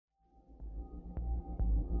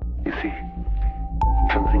You see,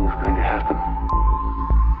 something's going to happen.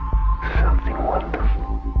 Something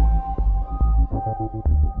wonderful.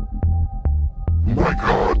 My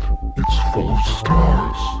God, it's full of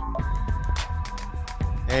stars.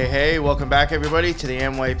 Hey, welcome back everybody to the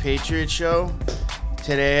Amway Patriot Show.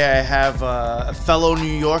 Today I have a fellow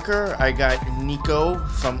New Yorker. I got Niko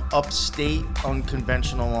from Upstate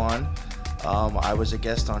Unconventional on. I was a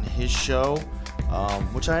guest on his show,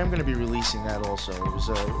 which I am going to be releasing that also. It was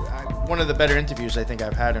one of the better interviews I think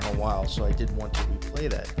I've had in a while, so I did want to replay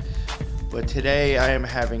that. But today I am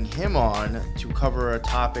having him on to cover a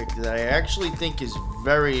topic that I actually think is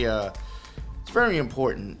very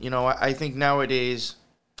important. You know, I think nowadays,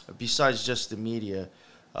 besides just the media,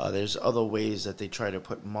 there's other ways that they try to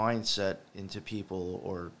put mindset into people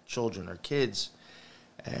or children or kids.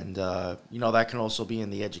 And, that can also be in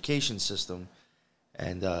the education system.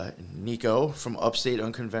 And Niko from Upstate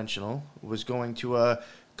Unconventional was going to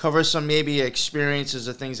cover some maybe experiences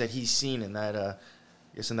or things that he's seen in that,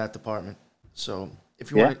 in that department. So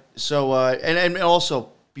if you want to, and also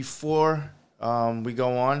before we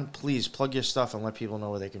go on, please plug your stuff and let people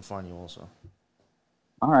know where they can find you also.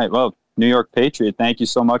 All right. Well, New York Patriot, thank you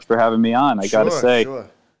so much for having me on. I got to say,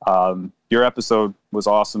 your episode was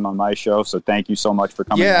awesome on my show, so thank you so much for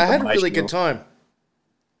coming. Yeah, I had a really good time.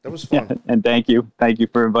 That was fun. Yeah, and thank you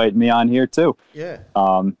for inviting me on here too. Yeah.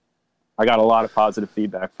 I got a lot of positive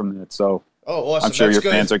feedback from it, so awesome. I'm sure your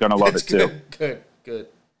fans are going to love it too. Good.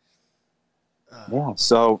 Yeah.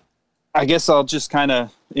 So I guess I'll just kind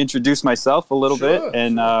of introduce myself a little bit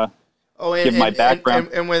and give my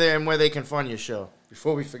background and where they can find your show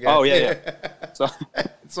before we forget. Oh yeah. So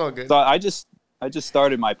it's all good. So I just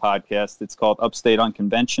started my podcast. It's called Upstate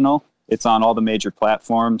Unconventional. It's on all the major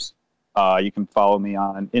platforms. You can follow me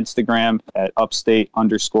on Instagram at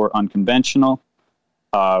upstate_unconventional.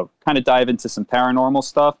 Kind of dive into some paranormal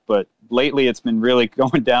stuff, but lately it's been really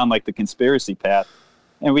going down like the conspiracy path.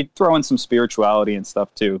 And we throw in some spirituality and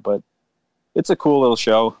stuff too, but it's a cool little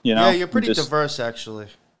show, you know? Yeah, you're pretty diverse actually.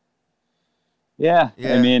 Yeah.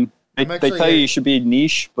 I mean, they tell you should be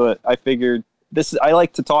niche, but I figured I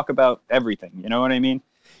like to talk about everything, you know what I mean?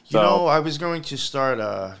 I was going to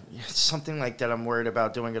start something like that. I'm worried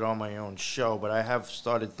about doing it on my own show, but I have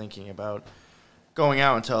started thinking about going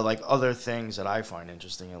out into like other things that I find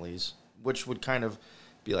interesting, at least, which would kind of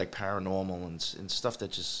be like paranormal and stuff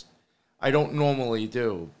that just I don't normally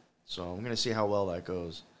do. So I'm going to see how well that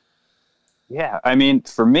goes. Yeah, I mean,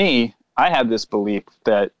 for me, I have this belief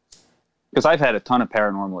that because I've had a ton of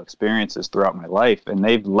paranormal experiences throughout my life, and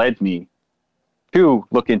they've led me to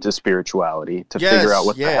look into spirituality, to figure out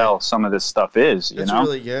what the hell some of this stuff is, you know?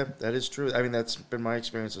 That is true. I mean, that's been my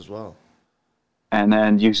experience as well. And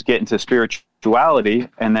then you get into spirituality,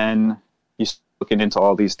 and then you start looking into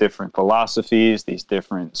all these different philosophies, these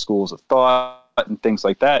different schools of thought, and things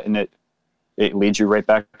like that, and it leads you right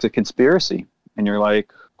back to conspiracy. And you're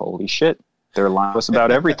like, holy shit, they're lying to us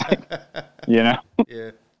about everything, you know?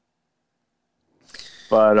 Yeah.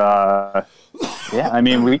 But, yeah, I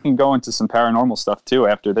mean, we can go into some paranormal stuff, too,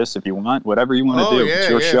 after this, if you want. Whatever you want to do. It's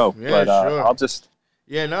your show. Yeah, but sure. I'll just...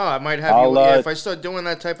 Yeah, no, I might have you... if I start doing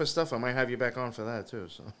that type of stuff, I might have you back on for that, too.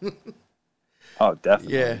 So. Oh,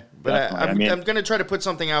 definitely. Yeah, but definitely. I'm going to try to put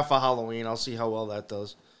something out for Halloween. I'll see how well that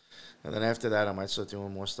does. And then after that, I might start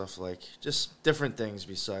doing more stuff like just different things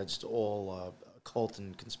besides all occult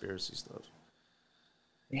and conspiracy stuff.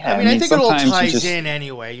 Yeah, I mean, I think it all ties just, in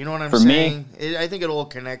anyway. You know what I'm saying? I think it all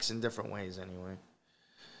connects in different ways anyway.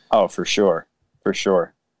 Oh, for sure. For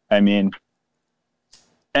sure. I mean,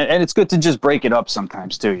 and it's good to just break it up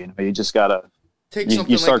sometimes, too. You know, you just got to...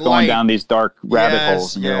 You start like going down these dark rabbit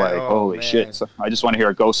holes, and you're like, holy shit. So I just want to hear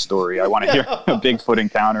a ghost story. I want to hear a Bigfoot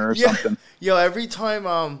encounter or something. Yo, every time,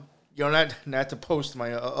 not to post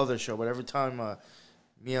my other show, but every time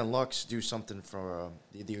me and Lux do something for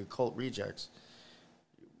the Occult Rejects,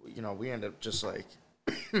 we end up just like,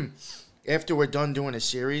 after we're done doing a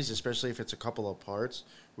series, especially if it's a couple of parts,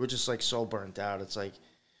 we're just like so burnt out. It's like,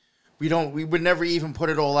 we would never even put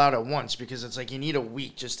it all out at once because it's like you need a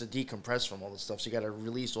week just to decompress from all the stuff. So you got to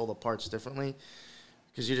release all the parts differently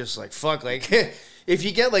because you're just like, fuck, like if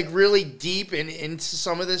you get like really deep into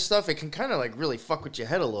some of this stuff, it can kind of like really fuck with your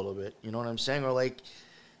head a little bit. You know what I'm saying? Or like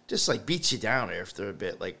just like beats you down after a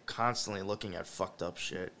bit, like constantly looking at fucked up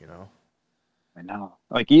shit, you know? I know.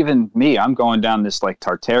 Like even me, I'm going down this like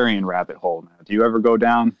Tartarian rabbit hole now. Do you ever go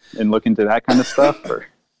down and look into that kind of stuff? Or?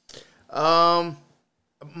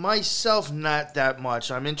 Myself, not that much.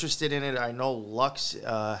 I'm interested in it. I know Lux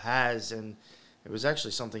has, and it was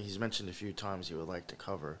actually something he's mentioned a few times he would like to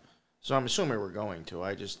cover. So I'm assuming we're going to.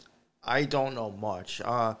 I don't know much.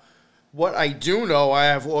 What I do know, I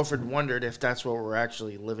have often wondered if that's what we're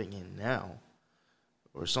actually living in now,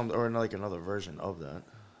 or like another version of that.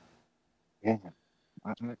 Yeah.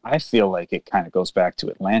 I feel like it kind of goes back to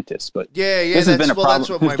Atlantis, but yeah, this has been a problem. That's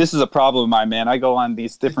what This is a problem of mine, man. I go on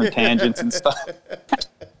these different tangents and stuff.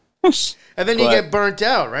 And then you get burnt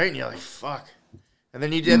out, right? And you're like, fuck. And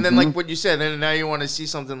then and then like what you said, then now you want to see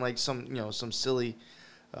something like some silly,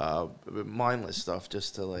 mindless stuff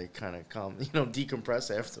just to like kind of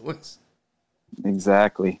decompress afterwards.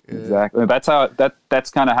 Exactly. That's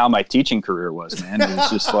kind of how my teaching career was, man. It was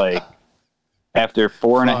just like after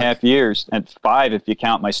 4.5 years, and 5 if you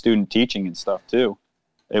count my student teaching and stuff too.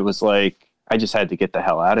 It was like I just had to get the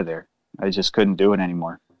hell out of there. I just couldn't do it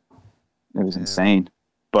anymore. It was insane.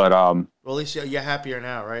 But well, at least you're happier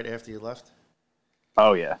now, right? After you left.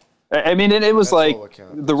 Oh yeah. I mean, it was like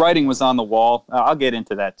the writing was on the wall. I'll get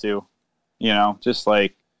into that too. Just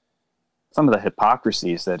like some of the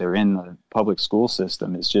hypocrisies that are in the public school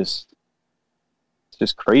system is just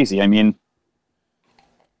crazy. I mean,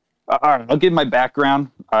 all right, I'll give my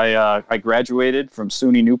background. I graduated from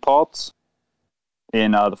SUNY New Paltz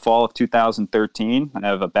in the fall of 2013. I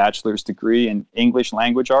have a bachelor's degree in English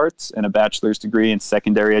language arts and a bachelor's degree in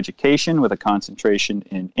secondary education with a concentration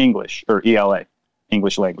in English, or ELA,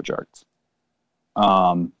 English language arts.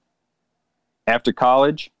 After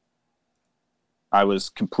college, I was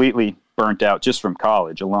completely burnt out just from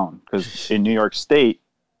college alone, because in New York State,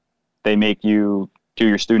 they make you do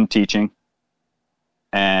your student teaching,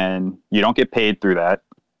 and you don't get paid through that.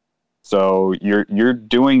 So you're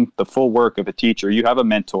doing the full work of a teacher. You have a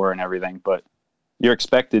mentor and everything, but you're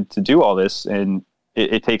expected to do all this, and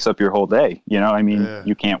it takes up your whole day.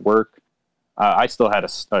 You can't work. I still had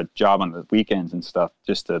a job on the weekends and stuff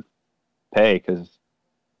just to pay,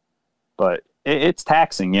 but it's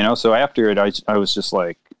taxing, So after it, I was just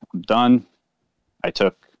like, I'm done. I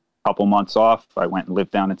took a couple months off. I went and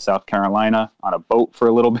lived down in South Carolina on a boat for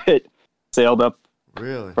a little bit, sailed up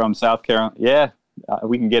from South Carolina. Yeah.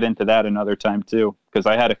 We can get into that another time too, because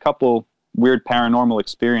I had a couple weird paranormal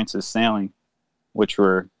experiences sailing, which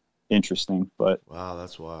were interesting. But wow,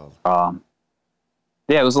 that's wild.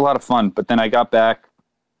 Yeah, it was a lot of fun. But then I got back,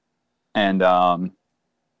 and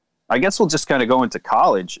I guess we'll just kind of go into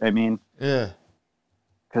college. I mean, yeah,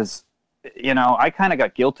 because I kind of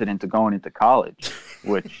got guilted into going into college,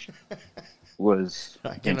 which was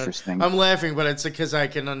interesting. I'm laughing, but it's because I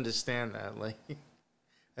can understand that. Like,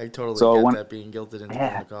 I totally get that, being guilted into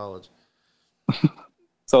going to college.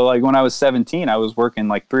 So like when I was 17, I was working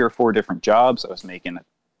like 3 or 4 different jobs. I was making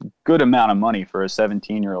a good amount of money for a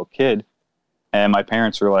 17-year-old kid. And my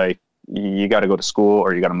parents were like, you got to go to school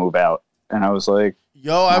or you got to move out. And I was like,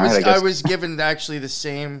 I was given actually the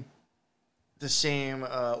same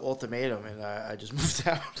ultimatum, and I just moved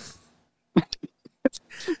out.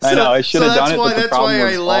 I know, I should have done it. But that's why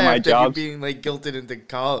I laughed at you being like guilted into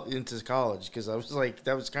college, because I was like,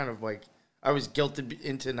 that was kind of like, I was guilted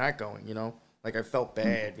into not going, like I felt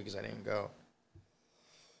bad because I didn't go.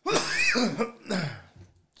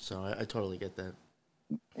 So I totally get that.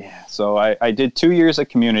 Yeah, so I did 2 years at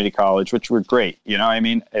community college, which were great. I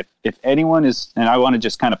mean, if anyone is, and I want to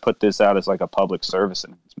just kind of put this out as like a public service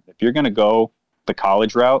announcement, if you're going to go the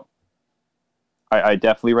college route, I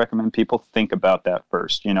definitely recommend people think about that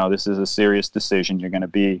first. This is a serious decision. You're going to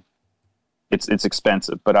be, it's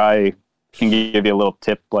expensive, but I can give you a little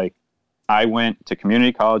tip. Like, I went to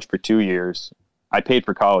community college for 2 years. I paid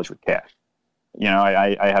for college with cash.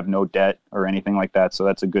 I have no debt or anything like that, so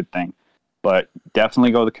that's a good thing. But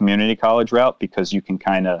definitely go the community college route, because you can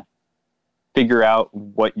kind of figure out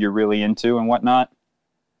what you're really into and whatnot.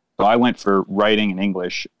 So I went for writing and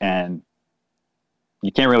English, and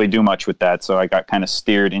you can't really do much with that. So I got kind of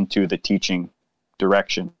steered into the teaching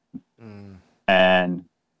direction. And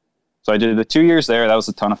so I did the 2 years there. That was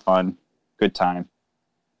a ton of fun. Good time.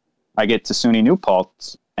 I get to SUNY New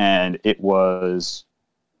Paltz, and it was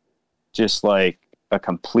just like a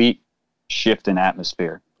complete shift in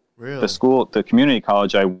atmosphere. Really? The community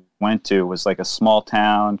college I went to was like a small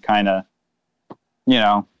town, kind of,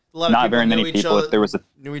 not very many people. If there was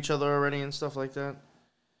knew each other already and stuff like that.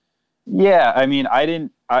 Yeah, I mean,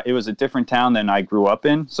 it was a different town than I grew up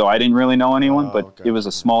in, so I didn't really know anyone, but it was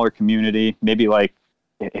a smaller community. Maybe like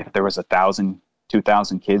if there was 1,000,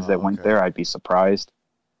 2,000 kids that went there, I'd be surprised,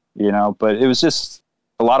 but it was just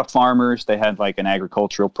a lot of farmers. They had like an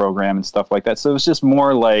agricultural program and stuff like that. So it was just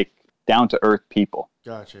more like down to earth people.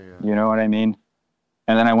 Gotcha. Yeah. You know what I mean?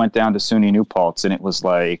 And then I went down to SUNY New Paltz, and it was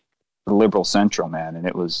like the liberal central, man. And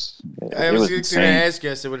it was I was going to ask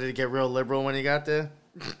you, so did it get real liberal when you got there?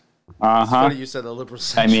 Uh-huh. You said the liberal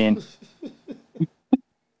central. I mean,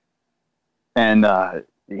 and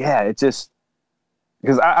yeah, it just,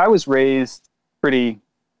 because I was raised pretty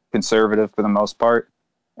conservative for the most part.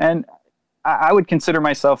 And I would consider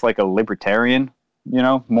myself like a libertarian, you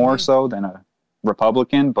know, more so than a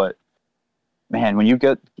Republican. But man, when you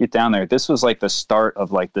get down there, this was like the start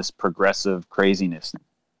of like this progressive craziness.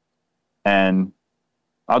 And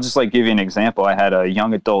I'll just like give you an example. I had a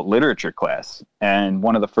young adult literature class, and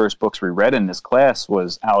one of the first books we read in this class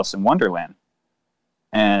was Alice in Wonderland.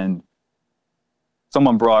 And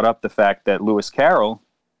someone brought up the fact that Lewis Carroll,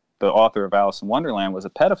 the author of Alice in Wonderland, was a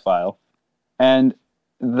pedophile. And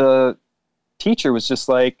the teacher was just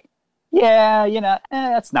like, yeah, you know,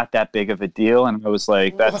 that's not that big of a deal. And I was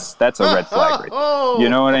like, that's a red flag right there. You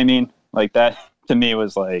know what I mean? Like, that to me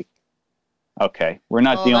was like, okay, we're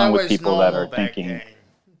not dealing with people that are thinking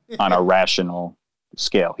on a rational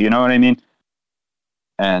scale. You know what I mean?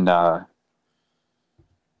 And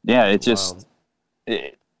yeah, it just,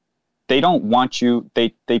 they don't want you,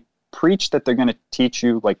 they preach that they're going to teach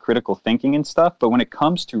you like critical thinking and stuff, but when it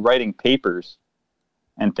comes to writing papers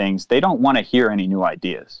and things, they don't want to hear any new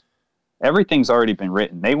ideas. Everything's already been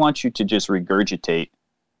written. They want you to just regurgitate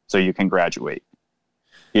so you can graduate,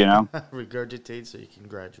 you know? Regurgitate so you can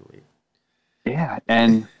graduate. Yeah.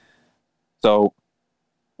 And so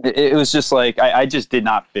it was just like, I just did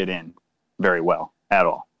not fit in very well at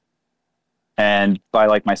all. And by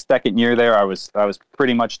like my second year there, I was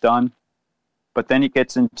pretty much done. But then it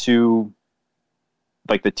gets into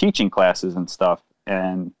like the teaching classes and stuff.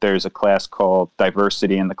 And there's a class called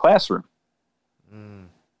Diversity in the Classroom.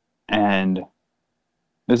 And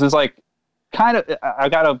this is like kind of, I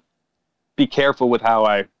got to be careful with how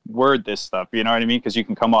I word this stuff. You know what I mean? Because you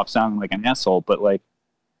can come off sounding like an asshole. But like,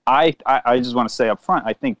 I just want to say up front,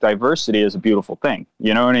 I think diversity is a beautiful thing.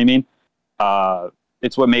 You know what I mean?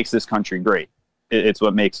 It's what makes this country great. It's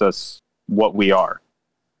what makes us what we are.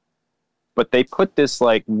 But they put this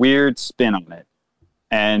like weird spin on it.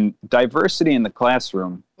 And diversity in the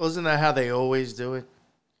classroom. Wasn't that how they always do it?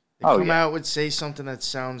 They come out and say something that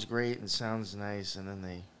sounds great and sounds nice, and then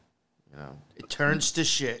they, you know, it turns to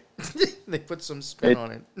shit. They put some spin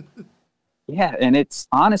on it. Yeah, and it's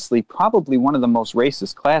honestly probably one of the most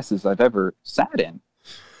racist classes I've ever sat in.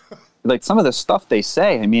 Like some of the stuff they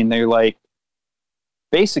say, I mean, they're like,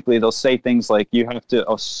 basically they'll say things like you have to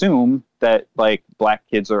assume that like black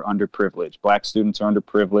kids are underprivileged, black students are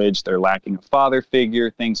underprivileged, they're lacking a father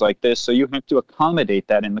figure, things like this. So you have to accommodate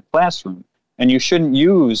that in the classroom. And you shouldn't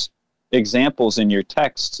use examples in your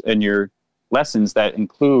texts and your lessons that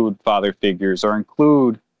include father figures or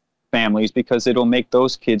include families because it'll make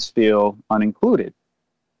those kids feel unincluded.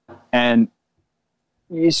 And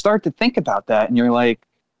you start to think about that and you're like,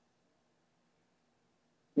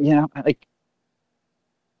 you know, like,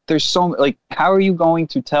 there's so, like, how are you going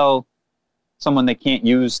to tell someone they can't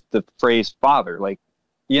use the phrase father? Like,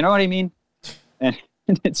 you know what I mean? And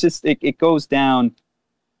it's just, it goes down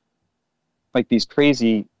like these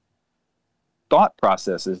crazy thought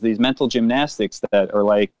processes, these mental gymnastics that are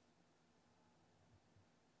like,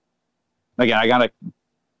 again, I got to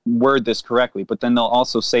word this correctly, but then they'll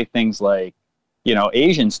also say things like, you know,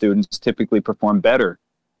 Asian students typically perform better.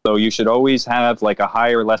 So you should always have like a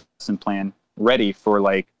higher lesson plan ready for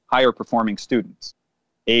like higher performing students.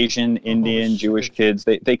 Asian, Indian, Jewish kids,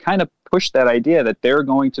 they kind of push that idea that they're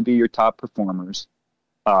going to be your top performers.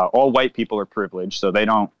 All white people are privileged, so they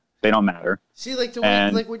don't matter. See, like the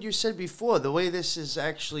way, like what you said before, the way this is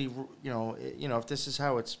actually, you know, if this is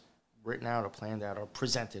how it's written out or planned out or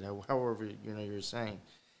presented, however you're saying,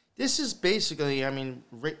 this is basically, I mean,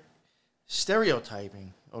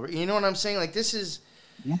 stereotyping, or you know what I'm saying? Like this is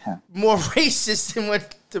more racist than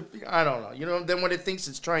what I don't know, you know, than what it thinks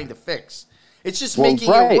it's trying to fix. It's just making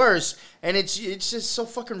it worse, and it's just so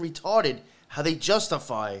fucking retarded how they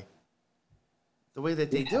justify the way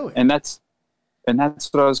that they do it. And that's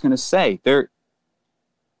what I was going to say. The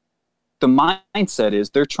mindset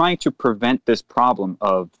is they're trying to prevent this problem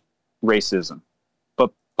of racism.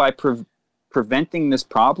 But by preventing this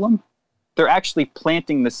problem, they're actually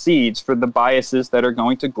planting the seeds for the biases that are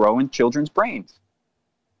going to grow in children's brains.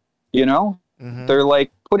 You know? Mm-hmm. They're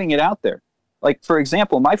like putting it out there. Like, for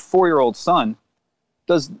example, my 4-year-old son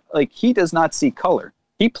he does not see color.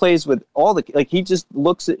 He plays with all the, like, he just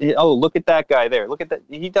looks at, oh, look at that guy there. Look at that.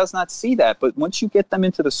 He does not see that. But once you get them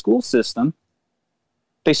into the school system,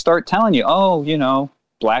 they start telling you, oh, you know,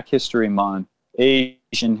 Black History Month,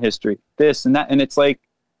 Asian history, this and that. And it's like,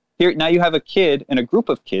 here, now you have a kid and a group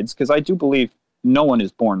of kids, because I do believe no one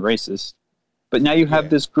is born racist. But now you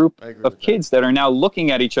have this group of kids that are now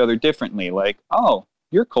looking at each other differently. Like, oh,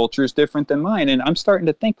 your culture is different than mine. And I'm starting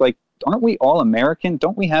to think, like, aren't we all American?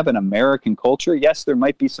 Don't we have an American culture? Yes, there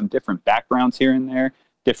might be some different backgrounds here and there.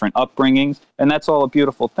 different upbringings, and that's all a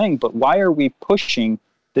beautiful thing. But why are we pushing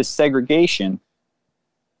this segregation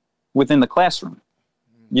within the classroom?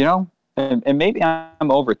 You know, and maybe I'm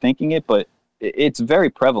overthinking it, but it's very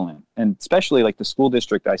prevalent, and especially like the school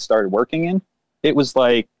district I started working in, it was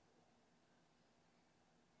like,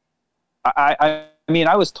 I mean,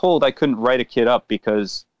 I was told I couldn't write a kid up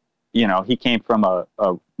because, you know, he came from a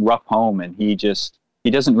rough home and he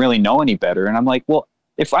doesn't really know any better. And I'm like, well,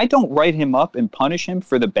 if I don't write him up and punish him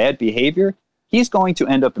for the bad behavior, he's going to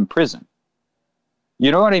end up in prison.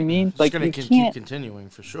 You know what I mean? It's like, going to keep continuing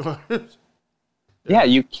for sure. Yeah,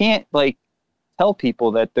 you can't like tell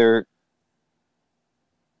people that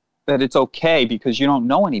that it's okay because you don't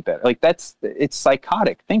know any better. Like it's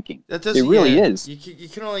psychotic thinking. It really is. You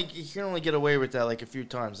can only get away with that like a few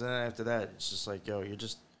times, and then after that, it's just like, yo, you're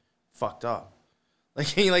just fucked up.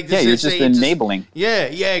 Like you're just enabling. Yeah,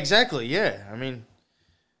 exactly. Yeah, I mean,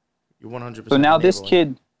 you're 100%. So now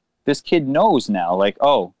enabling. this kid knows now, like,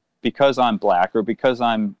 oh, because I'm black or because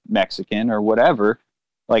I'm Mexican or whatever,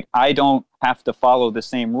 like I don't have to follow the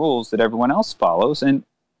same rules that everyone else follows. And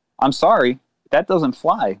I'm sorry, that doesn't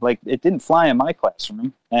fly. Like it didn't fly in my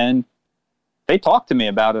classroom. And they talked to me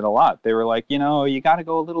about it a lot. They were like, you know, you got to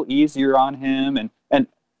go a little easier on him. And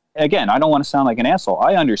again, I don't want to sound like an asshole.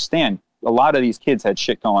 I understand a lot of these kids had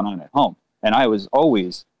shit going on at home. And I was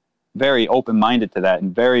always very open-minded to that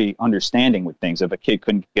and very understanding with things. If a kid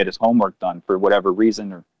couldn't get his homework done for whatever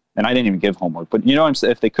reason, and I didn't even give homework, but you know what I'm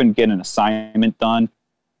saying? If they couldn't get an assignment done,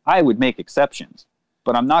 I would make exceptions.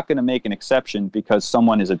 But I'm not going to make an exception because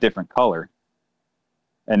someone is a different color.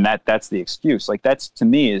 And that's the excuse. Like that's to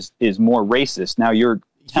me is more racist. Now you're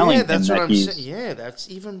telling him that he's... Yeah, that's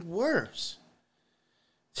even worse.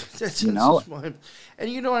 That's you know, and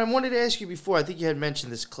you know, I wanted to ask you before. I think you had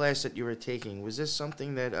mentioned this class that you were taking. Was this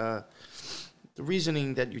something that the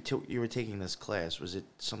reasoning that you were taking this class, was it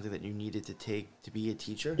something that you needed to take to be a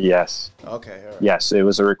teacher? Yes. Okay. All right. Yes, it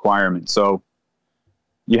was a requirement. So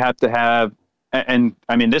you have to have, and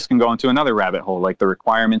I mean, this can go into another rabbit hole, like the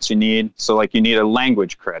requirements you need. So like you need a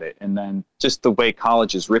language credit, and then just the way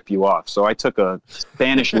colleges rip you off. So I took a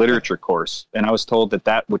Spanish literature course, and I was told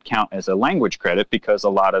that would count as a language credit because a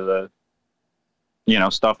lot of the, you know,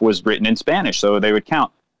 stuff was written in Spanish, so they would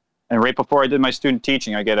count. And right before I did my student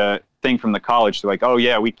teaching, I get a thing from the college. They're like, oh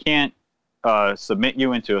yeah, we can't submit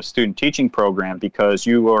you into a student teaching program because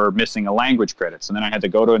you are missing a language credit. So then I had to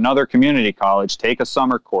go to another community college, take a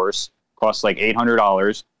summer course, cost like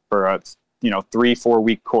 $800 for a 3-4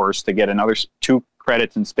 week course to get another 2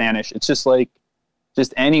 credits in Spanish. It's just like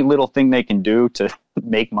any little thing they can do to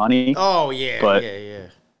make money. Oh yeah, but yeah.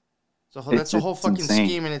 So that's a whole fucking insane.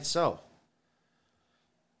 scheme in itself.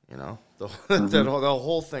 You know, the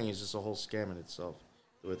whole thing is just a whole scam in itself.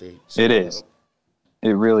 It is. It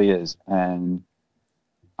really is. And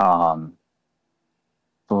what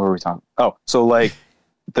were we talking? Oh, so like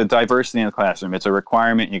the diversity in the classroom, it's a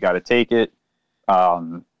requirement. You got to take it.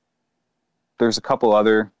 There's a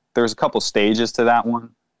couple stages to that one.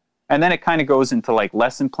 And then it kind of goes into like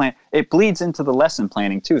lesson plan. It bleeds into the lesson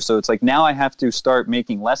planning too. So it's like now I have to start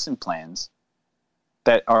making lesson plans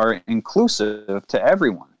that are inclusive to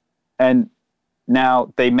everyone. And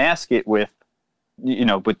now they mask it with, you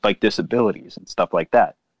know, with like disabilities and stuff like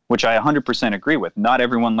that, which I 100% agree with. Not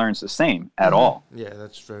everyone learns the same at all. Yeah,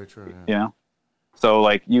 that's very true. Yeah. You know? So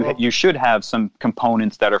like you should have some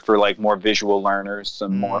components that are for like more visual learners,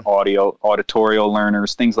 some more auditorial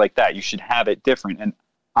learners, things like that. You should have it different. And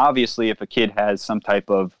obviously if a kid has some type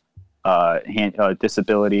of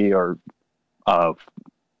disability or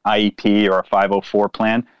IEP or a 504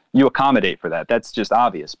 plan, you accommodate for that. That's just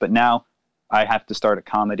obvious. But now I have to start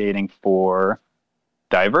accommodating for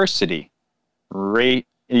diversity, rate,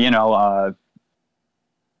 you know,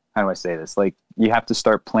 how do I say this? Like you have to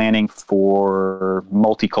start planning for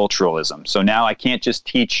multiculturalism. So now I can't just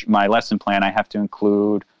teach my lesson plan. I have to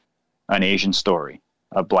include an Asian story,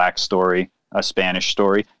 a black story, a Spanish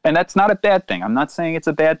story. And that's not a bad thing. I'm not saying it's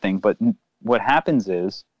a bad thing, but what happens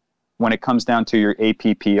is when it comes down to your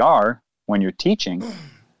APPR, when you're teaching,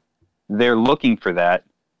 they're looking for that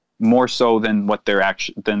more so than what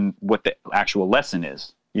the actual lesson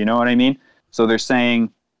is. You know what I mean? So they're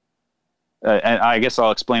saying, and I guess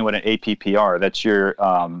I'll explain what an APPR. That's your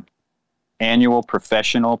annual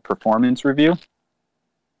professional performance review.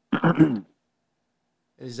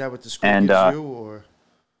 Is that what the school gives you, or?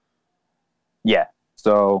 Yeah.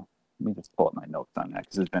 So let me just pull up my notes on that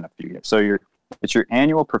because it's been a few years. So it's your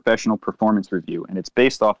annual professional performance review, and it's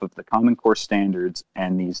based off of the Common Core standards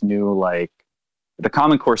and these new, like, the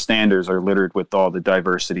Common Core standards are littered with all the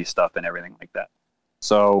diversity stuff and everything like that.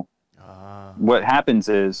 So what happens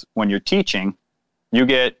is when you're teaching, you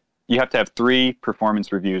have to have 3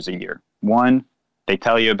 performance reviews a year. 1, they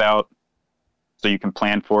tell you about, so you can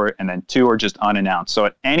plan for it, and then 2 are just unannounced. So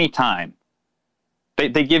at any time,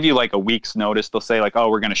 they give you like a week's notice. They'll say like, oh,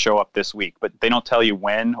 we're going to show up this week, but they don't tell you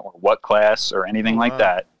when or what class or anything like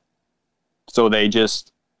that. So they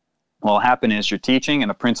just, what'll happen is you're teaching and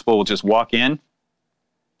the principal will just walk in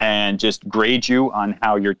and just grade you on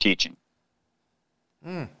how you're teaching.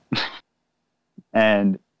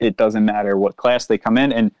 And it doesn't matter what class they come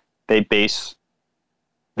in, and they base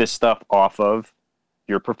this stuff off of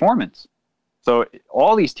your performance. So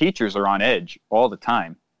all these teachers are on edge all the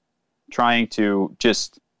time, trying to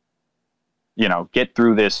just, get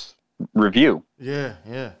through this review.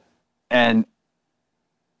 Yeah. And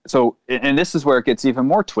so, and this is where it gets even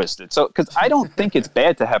more twisted. So, because I don't think it's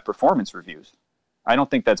bad to have performance reviews. I don't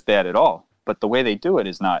think that's bad at all. But the way they do it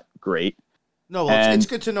is not great. No, well, it's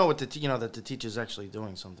good to know what that the teacher's actually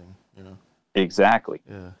doing something. Exactly.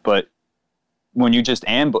 Yeah. But when you just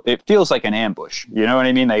it feels like an ambush. You know what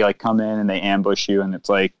I mean? They like come in and they ambush you, and it's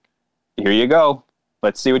like, here you go.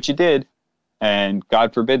 Let's see what you did. And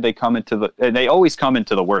God forbid they they always come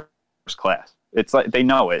into the worst class. It's like they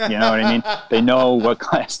know it. You know what I mean? They know what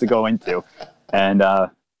class to go into. And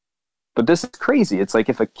but this is crazy. It's like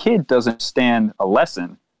if a kid doesn't understand a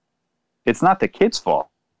lesson, it's not the kid's fault.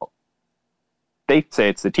 They say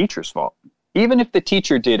it's the teacher's fault. Even if the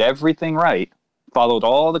teacher did everything right, followed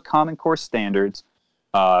all the Common Core standards,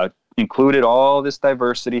 included all this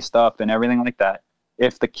diversity stuff and everything like that,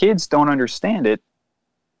 if the kids don't understand it,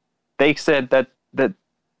 they said that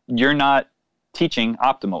you're not teaching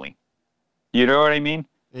optimally. You know what I mean?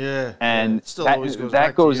 Yeah. And it still always goes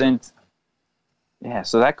back to you.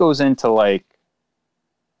 So that goes into like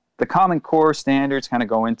the Common Core standards kind of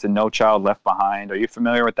go into No Child Left Behind. Are you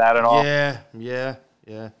familiar with that at all? Yeah.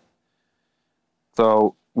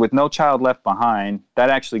 So with No Child Left Behind,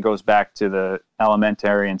 that actually goes back to the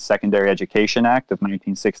Elementary and Secondary Education Act of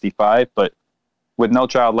 1965. But with No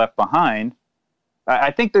Child Left Behind,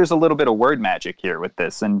 I think there's a little bit of word magic here with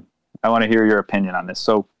this, and I want to hear your opinion on this.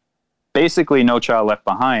 So basically, No Child Left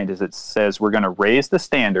Behind is it says we're going to raise the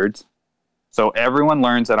standards so everyone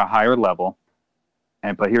learns at a higher level.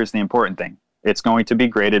 But here's the important thing. It's going to be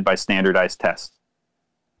graded by standardized tests.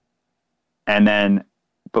 And then,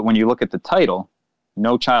 but when you look at the title,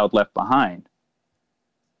 No Child Left Behind,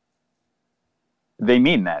 they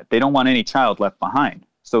mean that. They don't want any child left behind.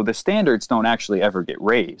 So the standards don't actually ever get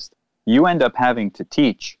raised. You end up having to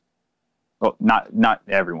teach, well, not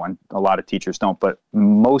everyone, a lot of teachers don't, but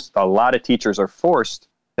a lot of teachers are forced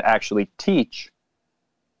to actually teach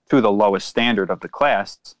to the lowest standard of the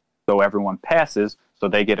class so everyone passes, so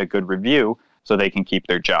they get a good review, so they can keep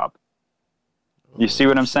their job. You see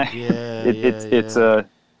what I'm saying? Yeah, it's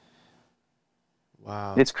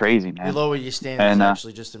wow. It's crazy, man. You lower your standards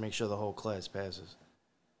actually just to make sure the whole class passes.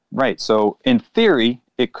 Right. So in theory,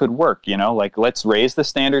 it could work, like let's raise the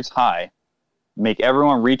standards high, make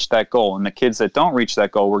everyone reach that goal. And the kids that don't reach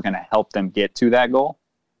that goal, we're going to help them get to that goal.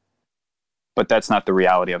 But that's not the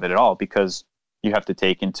reality of it at all, because you have to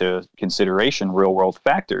take into consideration real world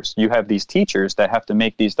factors. You have these teachers that have to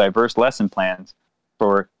make these diverse lesson plans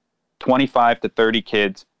for 25 to 30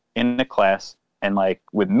 kids in the class. And like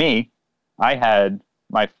with me, I had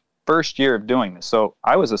my first year of doing this. So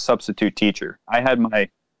I was a substitute teacher. I had my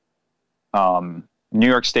New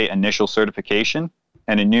York State initial certification.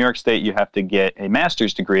 And in New York State, you have to get a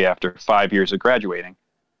master's degree after 5 years of graduating.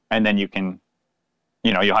 And then you can,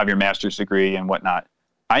 you'll have your master's degree and whatnot.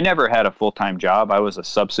 I never had a full-time job. I was a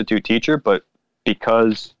substitute teacher, but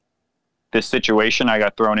because this situation I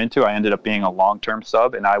got thrown into, I ended up being a long-term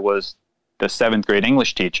sub, and I was the 7th grade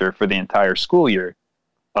English teacher for the entire school year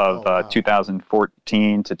of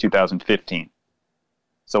 2014 to 2015.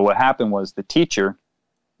 So what happened was the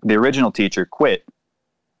original teacher quit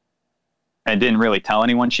and didn't really tell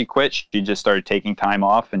anyone she quit. She just started taking time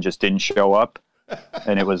off and just didn't show up.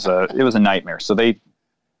 And it was a nightmare. So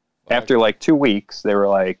after like 2 weeks, they were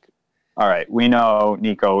like, all right, we know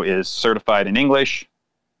Niko is certified in English.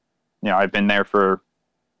 I've been there for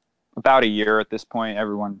about a year at this point.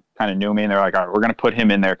 Everyone kind of knew me, and they're like, all right, we're going to put him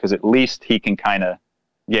in there because at least he can kind of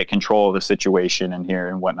get control of the situation in here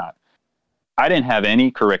and whatnot. I didn't have any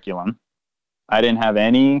curriculum. I didn't have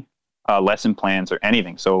any lesson plans or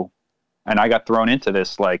anything. And I got thrown into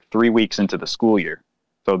this like 3 weeks into the school year.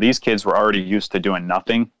 So these kids were already used to doing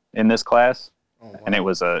nothing in this class. Oh, wow. And it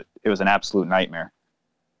was an absolute nightmare.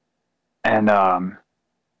 And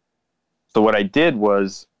so what I did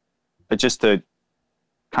was just to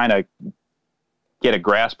kind of get a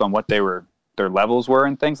grasp on what their levels were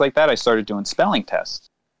and things like that, I started doing spelling tests.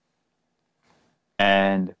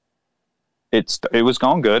 And it was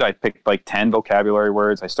going good. I picked like 10 vocabulary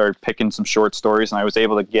words. I started picking some short stories, and I was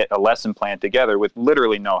able to get a lesson plan together with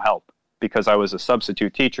literally no help because I was a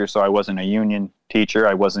substitute teacher. So I wasn't a union teacher.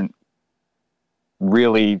 I wasn't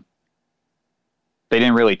really, they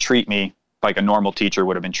didn't really treat me like a normal teacher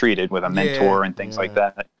would have been treated with a mentor and things like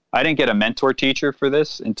that. I didn't get a mentor teacher for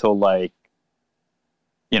this until like,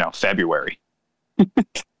 February.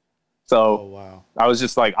 So I was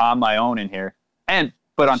just like on my own in here.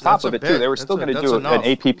 But on top of it too, they were still going to do an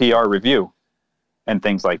APPR review and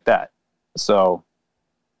things like that. So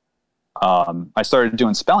I started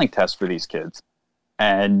doing spelling tests for these kids,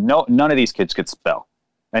 and none of these kids could spell.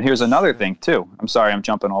 And here's another thing too. I'm sorry, I'm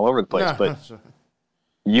jumping all over the place, but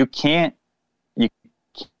you can't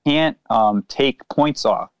take points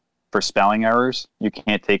off for spelling errors. You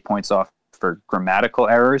can't take points off for grammatical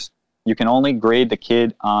errors. You can only grade the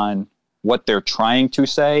kid on what they're trying to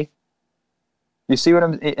say. You see what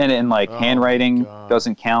I'm, and like handwriting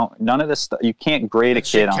doesn't count. None of this stuff. You can't grade a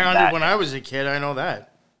kid on that. That shit counted when I was a kid. I know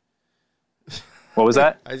that. What was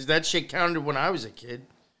that? That shit counted when I was a kid.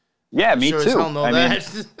 Yeah, me too. I mean,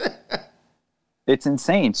 it's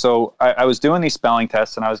insane. So I was doing these spelling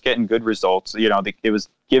tests and I was getting good results. It was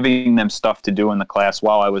giving them stuff to do in the class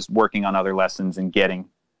while I was working on other lessons and getting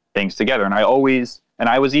things together. And I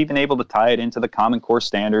was even able to tie it into the Common Core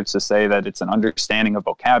standards to say that it's an understanding of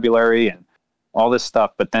vocabulary and all this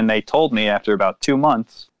stuff. But then they told me after about 2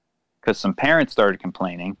 months, because some parents started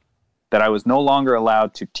complaining, that I was no longer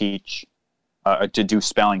allowed to teach, to do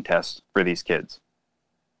spelling tests for these kids.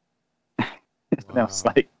 And I was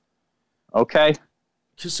like, okay.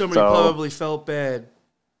 Because somebody probably felt bad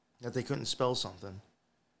that they couldn't spell something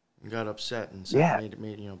and got upset and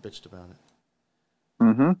bitched about it.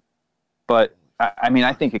 Mm-hmm. But, I mean,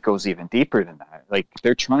 I think it goes even deeper than that. Like,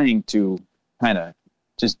 they're trying to kind of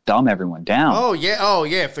just dumb everyone down. Oh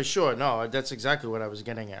yeah, for sure. No, that's exactly what I was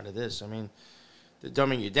getting out of this. I mean, they're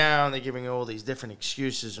dumbing you down. They're giving you all these different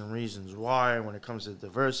excuses and reasons why when it comes to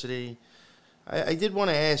diversity. I did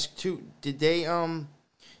want to ask too. Did they? I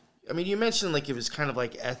mean, you mentioned like it was kind of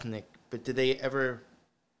like ethnic, but did they ever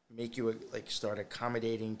make you like start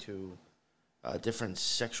accommodating to different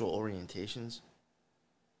sexual orientations?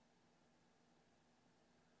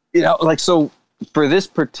 Like so for this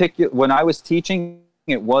particular, when I was teaching,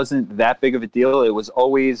 it wasn't that big of a deal. It was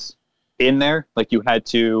always in there. Like you had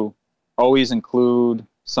to always include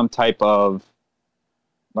some type of,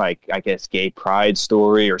 like, I guess, gay pride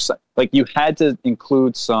story or something. Like you had to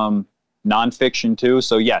include some nonfiction too.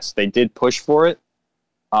 So yes, they did push for it.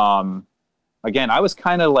 Again, I was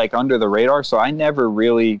kind of like under the radar, so I never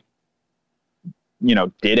really,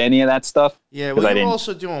 did any of that stuff. Yeah, well, you were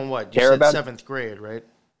also doing what? You said 7th grade, right?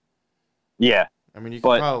 Yeah. I mean, you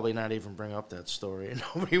could probably not even bring up that story, and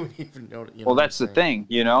nobody would even know. Well, that's the thing,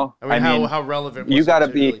 I mean, how relevant was you gotta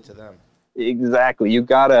it be really to them? Exactly. You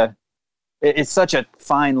gotta. It's such a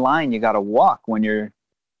fine line you gotta walk when you're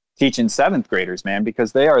teaching 7th graders, man,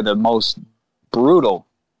 because they are the most brutal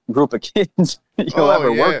group of kids you'll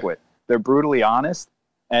ever work with. They're brutally honest,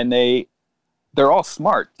 and they're all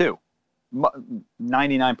smart too.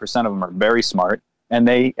 99% of them are very smart, and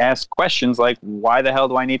they ask questions like, "Why the hell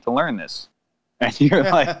do I need to learn this?" And you're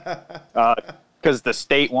like, because the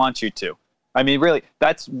state wants you to. I mean, really,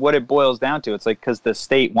 that's what it boils down to. It's like, because the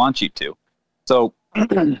state wants you to. So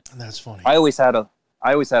that's funny. I always had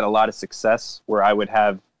a lot of success where I would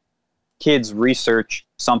have kids research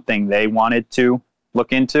something they wanted to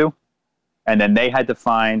look into, and then they had to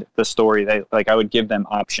find the story. I would give them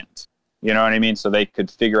options. You know what I mean? So they could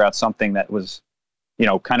figure out something that was,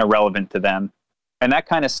 kind of relevant to them. And that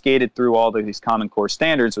kind of skated through all of these Common Core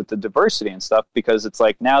standards with the diversity and stuff, because it's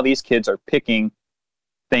like now these kids are picking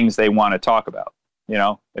things they want to talk about.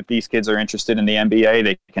 If these kids are interested in the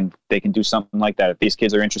NBA, they can do something like that. If these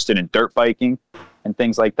kids are interested in dirt biking and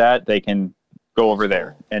things like that, they can go over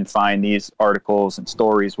there and find these articles and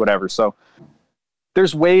stories, whatever. So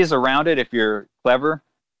there's ways around it if you're clever,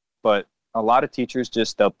 but a lot of teachers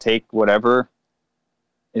they'll take whatever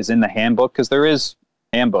is in the handbook, because there is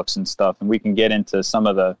handbooks and stuff, and we can get into some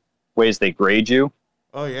of the ways they grade you.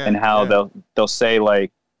 Oh yeah. And how they'll say,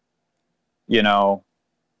 like,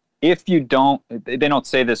 if you don't, they don't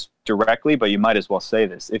say this directly, but you might as well say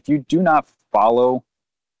this. If you do not follow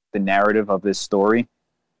the narrative of this story,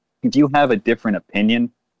 if you have a different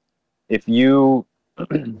opinion, if you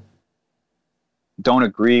don't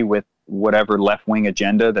agree with whatever left-wing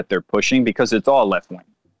agenda that they're pushing, because it's all left-wing.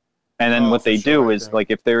 And then what they do is,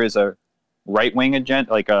 like, if there is a right-wing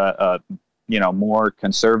agenda, like a more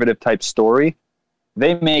conservative type story,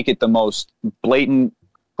 they make it the most blatant,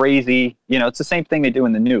 crazy, it's the same thing they do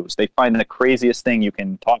in the news. They find the craziest thing you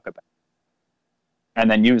can talk about. and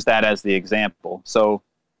then use that as the example. So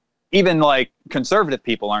even like conservative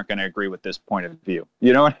people aren't going to agree with this point of view.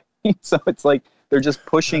 You know what I mean? So it's like they're just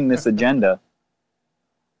pushing this agenda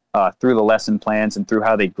through the lesson plans and through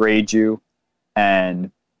how they grade you.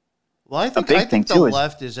 And well, I think the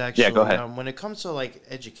left is actually, go ahead. When it comes to like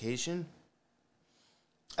education,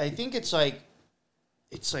 I think it's like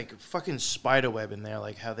a fucking spider web in there,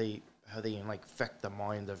 like how they like affect the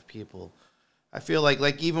mind of people. I feel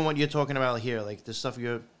like even what you're talking about here, like the stuff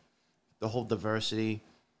the whole diversity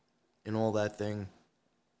and all that thing,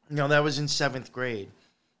 you know, that was in 7th grade.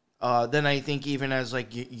 Then I think even as like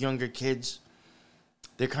younger kids,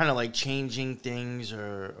 they're kind of like changing things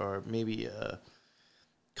or maybe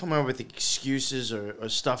coming up with excuses or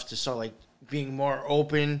stuff to start like being more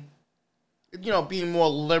open, you know, being more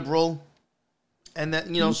liberal. And that,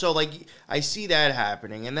 you know, so like I see that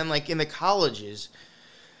happening. And then like in the colleges,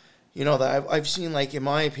 you know, that I've seen, like, in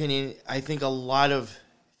my opinion, I think a lot of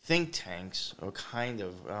think tanks are kind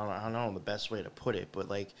of, I don't know the best way to put it, but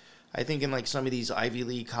like I think in like some of these Ivy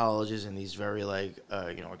League colleges and these very like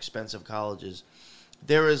you know, expensive colleges,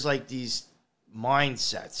 there is like these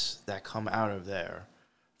mindsets that come out of there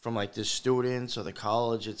from like the students or the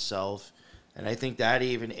college itself. And I think that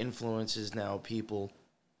even influences now people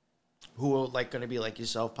who are like going to be like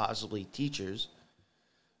yourself, possibly teachers.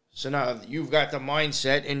 So now you've got the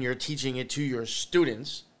mindset and you're teaching it to your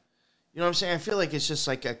students. You know what I'm saying? I feel like it's just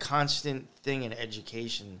like a constant thing in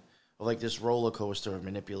education of like this roller coaster of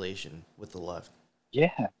manipulation with the left.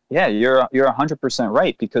 Yeah, you're 100%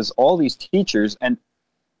 right, because all these teachers, and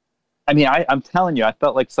I mean, I'm telling you, I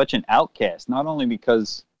felt like such an outcast, not only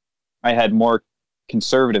because I had more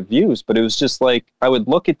conservative views, but it was just like I would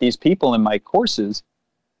look at these people in my courses,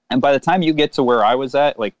 and by the time you get to where I was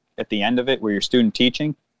at, like at the end of it, where you're student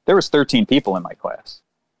teaching, there was 13 people in my class.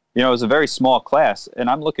 You know, it was a very small class, and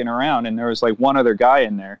I'm looking around, and there was like one other guy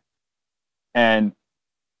in there, and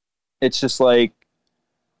it's just like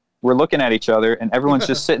we're looking at each other, and everyone's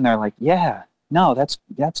just sitting there like, yeah, no,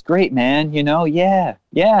 that's great, man. You know, yeah,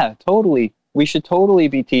 totally. We should totally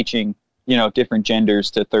be teaching, you know, different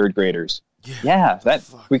genders to third graders. Yeah,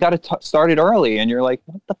 we got to start it early. And you're like,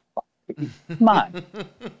 what the fuck? Come on.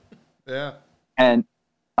 Yeah. And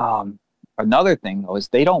another thing, though, is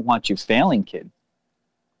they don't want you failing, kid.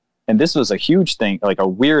 And this was a huge thing, like a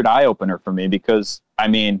weird eye-opener for me, because, I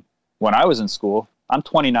mean, when I was in school, I'm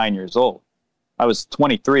 29 years old. I was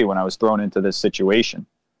 23 when I was thrown into this situation,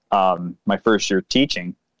 my first year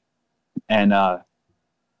teaching. And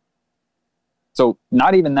so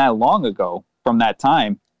not even that long ago from that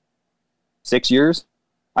time, 6 years,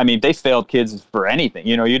 I mean, they failed kids for anything.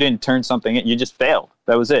 You know, you didn't turn something in, you just failed.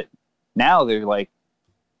 That was it. Now they're like,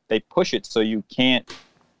 they push it so you can't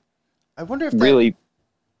really...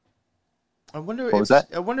 I wonder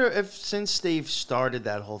if since they've started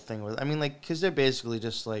that whole thing with, I mean, like, because they're basically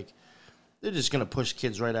just like, they're just going to push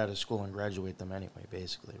kids right out of school and graduate them anyway,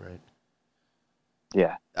 basically, right?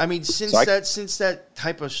 Yeah. I mean, since that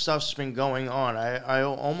type of stuff's been going on, I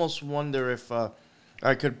almost wonder if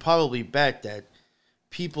I could probably bet that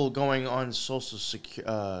people going on social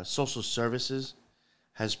services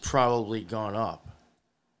has probably gone up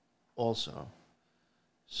also.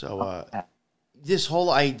 So this whole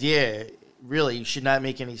idea really should not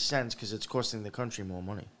make any sense because it's costing the country more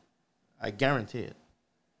money. I guarantee it.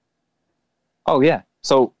 Oh, yeah.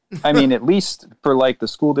 So, I mean, at least for like the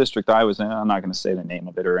school district I was in, I'm not going to say the name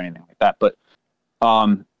of it or anything like that, but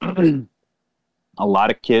a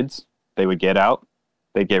lot of kids, they would get out,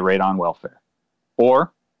 they'd get right on welfare,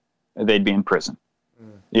 or they'd be in prison,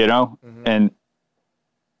 you know? Mm-hmm. And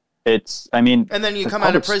it's, I mean... And then you come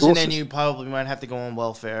out of prison and you probably might have to go on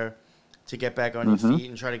welfare to get back on your feet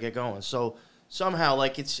and try to get going. So somehow,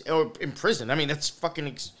 like, or in prison, I mean, that's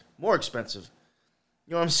fucking more expensive.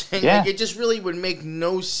 You know what I'm saying? Yeah. Like, it just really would make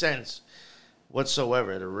no sense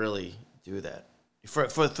whatsoever to really do that. For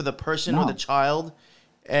the person or the child,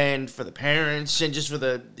 and for the parents, and just for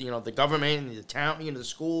the, you know, the government and the town, you know, the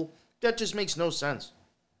school, that just makes no sense.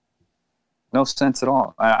 No sense at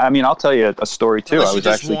all. I mean, I'll tell you a story too. Unless I was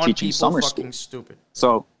actually teaching summer school. Stupid.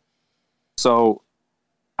 So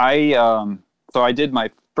I did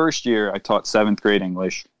my first year. I taught 7th grade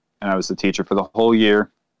English, and I was the teacher for the whole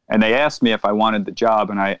year. And they asked me if I wanted the job,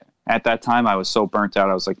 and at that time I was so burnt out.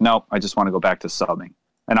 I was like, nope, I just want to go back to subbing.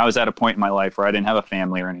 And I was at a point in my life where I didn't have a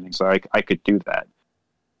family or anything, so I could do that.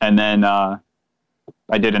 And then I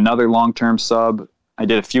did another long-term sub. I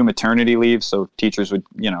did a few maternity leaves, so teachers would,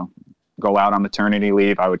 you know, go out on maternity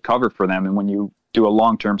leave. I would cover for them, and when you do a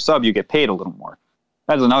long-term sub, you get paid a little more.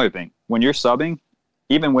 That's another thing. When you're subbing,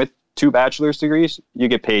 even with 2 bachelor's degrees, you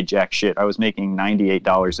get paid jack shit. I was making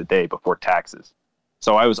 $98 a day before taxes.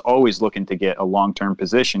 So I was always looking to get a long-term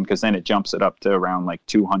position, because then it jumps it up to around like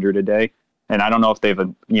 200 a day. And I don't know if they've,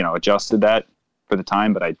 adjusted that for the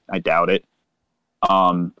time, but I doubt it.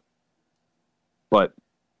 But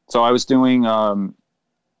so I was doing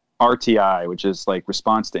RTI, which is like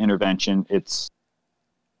response to intervention. It's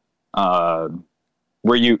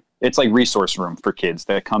it's like resource room for kids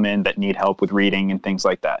that come in that need help with reading and things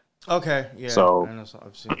like that. Okay, yeah. So I know,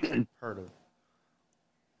 I've seen, heard of.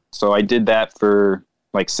 So I did that for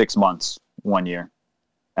like 6 months, 1 year.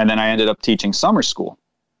 And then I ended up teaching summer school.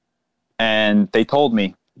 And they told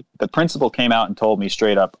me, the principal came out and told me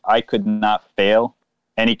straight up, I could not fail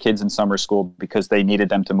any kids in summer school because they needed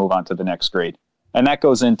them to move on to the next grade. And that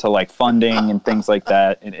goes into like funding and things like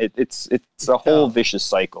that. And it's a whole vicious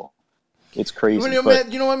cycle. It's crazy. You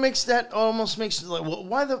know what makes that almost makes like,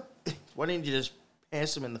 why didn't you just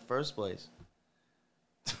pass them in the first place?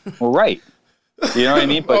 Well, right. You know what I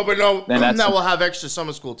mean? But, but no, now we'll have extra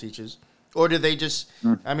summer school teachers. Or do they just,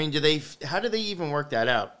 how do they even work that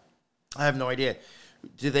out? I have no idea.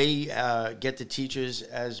 Do they get the teachers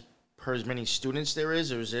as per as many students there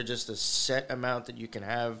is, or is there just a set amount that you can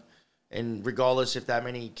have? And regardless if that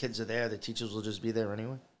many kids are there, the teachers will just be there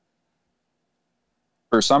anyway?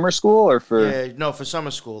 For summer school or for? Yeah, no, for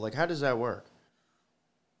summer school. Like, how does that work?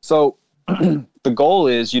 So the goal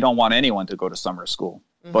is you don't want anyone to go to summer school.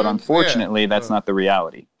 Mm-hmm. But unfortunately, that's not the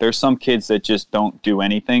reality. There's some kids that just don't do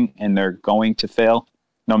anything, and they're going to fail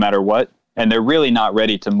no matter what. And they're really not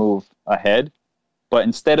ready to move ahead. But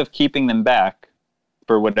instead of keeping them back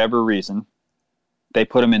for whatever reason, they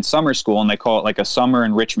put them in summer school, and they call it like a summer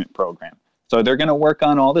enrichment program. So they're going to work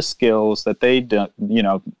on all the skills that they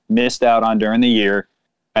missed out on during the year,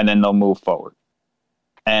 and then they'll move forward.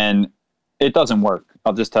 And it doesn't work.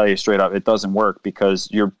 I'll just tell you straight up, it doesn't work, because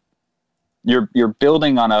you're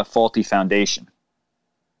building on a faulty foundation.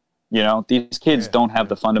 These kids don't have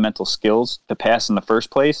the fundamental skills to pass in the first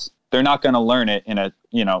place. They're not going to learn it in a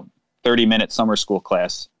 30-minute summer school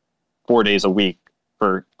class 4 days a week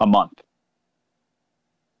for a month.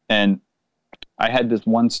 And I had this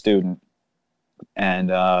one student,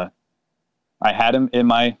 and I had him in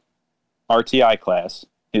my RTI class.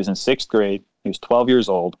 He was in 6th grade. He was 12 years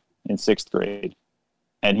old in 6th grade.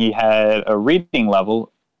 And he had a reading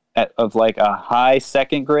level of like a high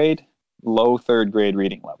 2nd grade, low 3rd grade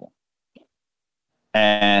reading level.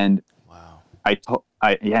 And wow.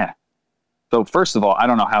 Yeah. So first of all, I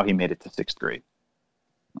don't know how he made it to 6th grade.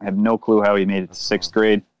 I have no clue how he made it to 6th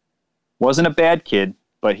grade. Wasn't a bad kid,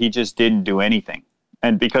 but he just didn't do anything.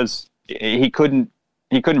 And because he couldn't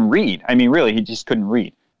read. I mean, really, he just couldn't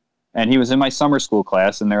read. And he was in my summer school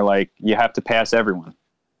class, and they're like, you have to pass everyone.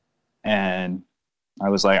 And I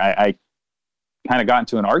was like, I kind of got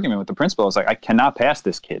into an argument with the principal. I was like, I cannot pass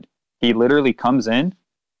this kid. He literally comes in.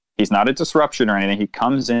 He's not a disruption or anything. He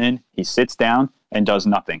comes in, he sits down and does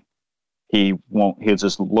nothing. He'll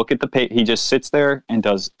just look at the page. He just sits there and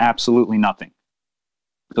does absolutely nothing.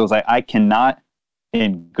 So I was like, I cannot,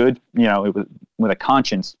 in good, with a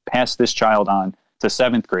conscience, pass this child on to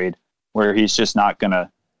 7th grade where he's just not going to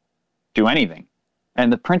do anything.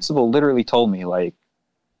 And the principal literally told me, like,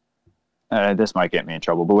 this might get me in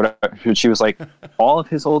trouble, but whatever. She was like, all of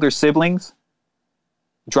his older siblings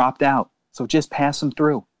dropped out, so just pass him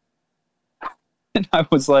through. And I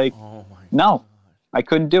was like, no, I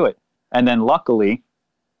couldn't do it. And then luckily,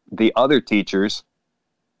 the other teachers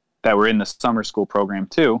that were in the summer school program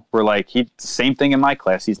too were like, same thing in my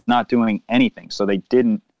class. He's not doing anything. So they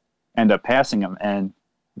didn't end up passing him. And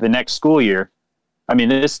the next school year, I mean,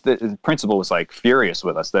 the principal was like furious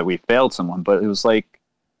with us that we failed someone, but it was like,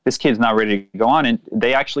 this kid's not ready to go on, and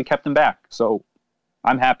they actually kept him back. So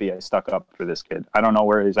I'm happy I stuck up for this kid. I don't know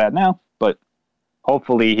where he's at now, but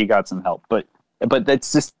hopefully he got some help. But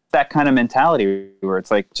that's just that kind of mentality where it's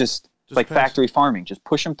like just like factory farming. Just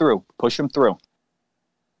push him through.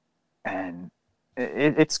 And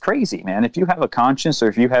it's crazy, man. If you have a conscience, or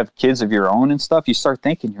if you have kids of your own and stuff, you start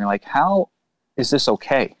thinking, you're like, how is this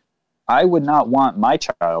okay? I would not want my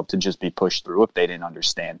child to just be pushed through if they didn't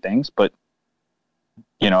understand things, but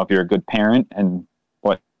if you're a good parent and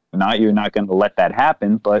whatnot, you're not going to let that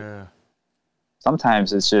happen. But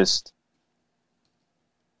sometimes it's just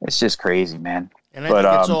crazy, man. And I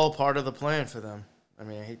think it's all part of the plan for them. I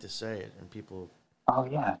mean, I hate to say it, and people,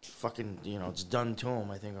 fucking, it's done to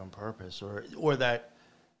them, I think, on purpose, or that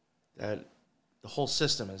the whole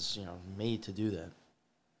system is, made to do that.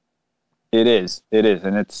 It is,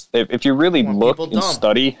 and it's if you really look and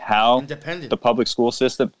study how the public school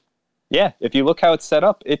system. Yeah, if you look how it's set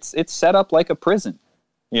up, it's set up like a prison.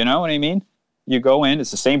 You know what I mean? You go in,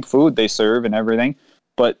 it's the same food they serve and everything,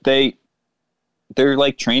 but they're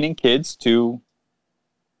like training kids to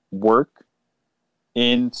work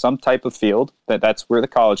in some type of field. That's where the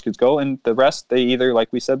college kids go, and the rest, they either, like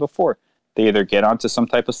we said before, they either get onto some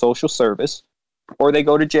type of social service or they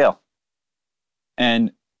go to jail.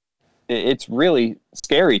 And it's really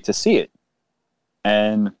scary to see it.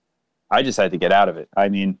 And I just had to get out of it. I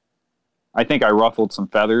mean, I think I ruffled some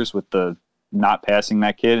feathers with the not passing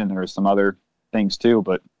that kid, and there were some other things too,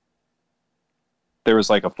 but there was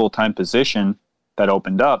like a full-time position that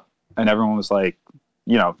opened up, and everyone was like,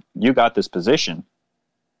 you know, you got this position.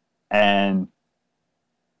 And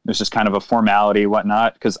there's just kind of a formality,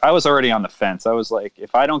 whatnot, because I was already on the fence. I was like,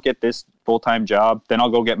 if I don't get this full-time job, then I'll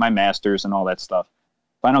go get my master's and all that stuff.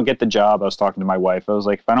 If I don't get the job, I was talking to my wife, I was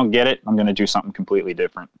like, if I don't get it, I'm going to do something completely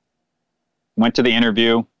different. Went to the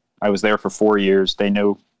interview. I was there for 4 years. They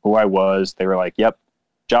knew who I was. They were like, yep,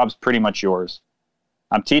 job's pretty much yours.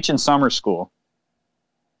 I'm teaching summer school.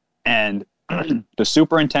 And the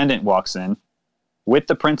superintendent walks in with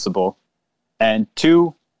the principal and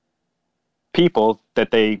two people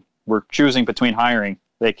that they were choosing between hiring.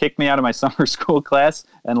 They kicked me out of my summer school class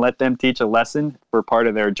and let them teach a lesson for part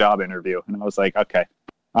of their job interview. And I was like, okay,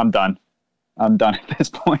 I'm done. I'm done at this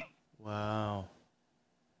point. Wow.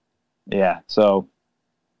 Yeah. So,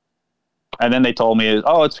 and then they told me,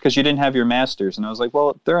 oh, it's because you didn't have your master's. And I was like,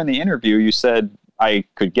 well, during the interview, you said I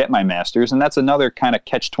could get my master's. And that's another kind of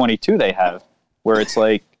catch-22 they have, where it's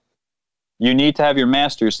like, you need to have your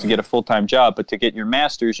master's to get a full-time job, but to get your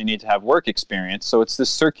master's, you need to have work experience. So it's this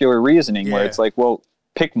circular reasoning where it's like, well,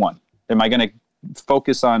 pick one. Am I going to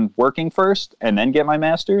focus on working first and then get my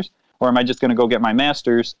master's? Or am I just going to go get my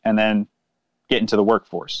master's and then get into the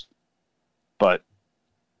workforce? But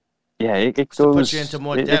yeah, it goes to put you into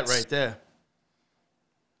more debt right there.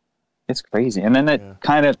 It's crazy. And then it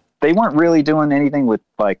kind of, they weren't really doing anything with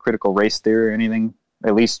like critical race theory or anything,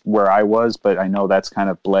 at least where I was, but I know that's kind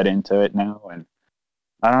of bled into it now. And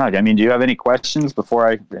I don't know. I mean, do you have any questions before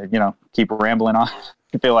I, keep rambling on?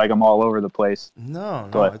 I feel like I'm all over the place. No,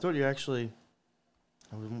 but I thought you actually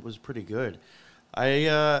was pretty good.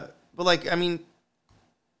 But like, I mean,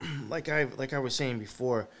 like I was saying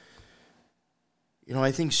before,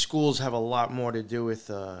 I think schools have a lot more to do with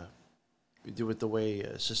the way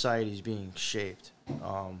society is being shaped.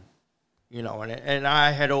 And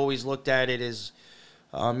I had always looked at it as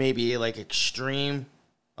maybe like extreme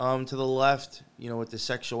to the left, with the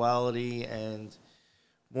sexuality and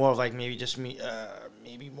more of like maybe just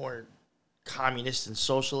maybe more communist and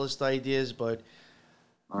socialist ideas. But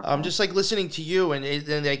just like listening to you and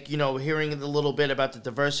like, hearing a little bit about the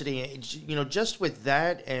diversity, just with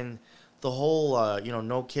that and the whole,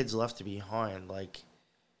 no kids left to behind, like,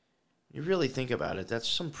 you really think about it, that's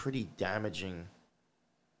some pretty damaging,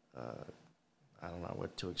 I don't know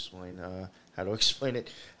what to explain, how to explain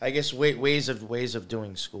it. I guess ways of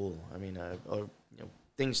doing school. I mean, or,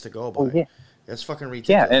 things to go by. Oh, yeah. That's fucking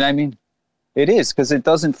ridiculous. Yeah, and I mean, it is, because it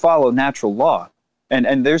doesn't follow natural law.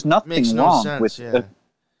 And there's nothing wrong with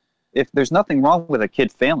if there's nothing wrong with a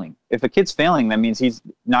kid failing. If a kid's failing, that means he's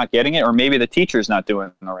not getting it, or maybe the teacher's not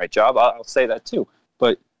doing the right job. I'll say that too.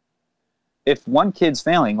 But if one kid's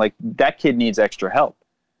failing, like, that kid needs extra help.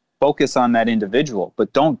 Focus on that individual,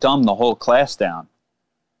 but don't dumb the whole class down,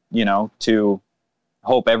 to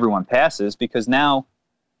hope everyone passes, because now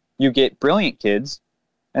you get brilliant kids,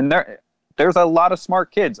 and there's a lot of smart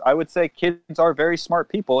kids. I would say kids are very smart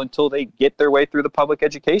people until they get their way through the public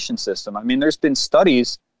education system. I mean, there's been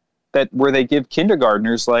studies where they give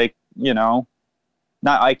kindergartners, like, not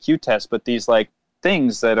IQ tests, but these like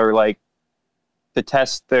things that are like to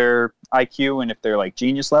test their IQ and if they're like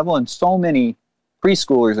genius level. And so many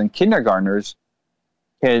preschoolers and kindergartners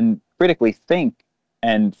can critically think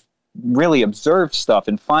and really observe stuff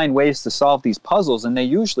and find ways to solve these puzzles. And they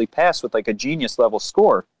usually pass with like a genius level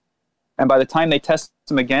score. And by the time they test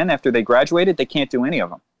them again after they graduated, they can't do any of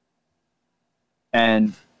them.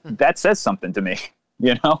 And that says something to me,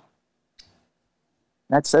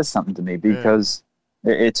 That says something to me, because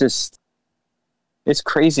it's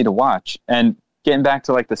crazy to watch. And getting back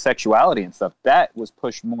to like the sexuality and stuff, that was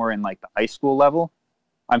pushed more in like the high school level.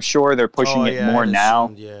 I'm sure they're pushing it more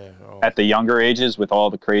now at the younger ages with all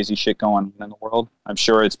the crazy shit going on in the world. I'm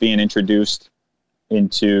sure it's being introduced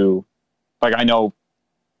into, like, I know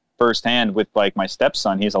firsthand with like my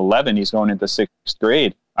stepson, he's 11, he's going into 6th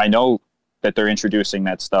grade. I know that they're introducing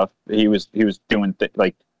that stuff. He was doing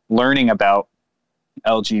like learning about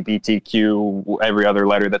LGBTQ, every other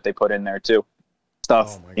letter that they put in there too,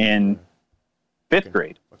 stuff in 5th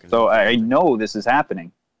grade. So I know this is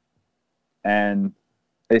happening, and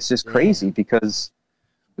it's just crazy because,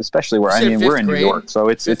 especially where we're in New York, so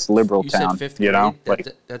it's liberal town. Like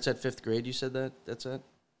that's at 5th grade. You said that. That's it.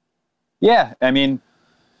 Yeah, I mean,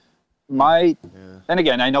 And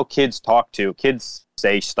again, I know kids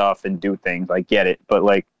say stuff and do things. I get it, but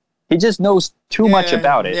like he just knows too much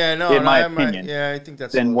about it. Yeah, no, in my opinion. I think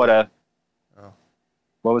that's.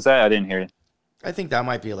 What was that? I didn't hear you. I think that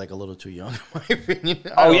might be like a little too young, in my opinion.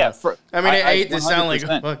 I hate to sound like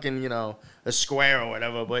a fucking, a square or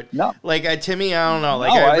whatever, but no. Like to me, I don't know.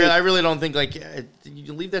 Like I really don't think like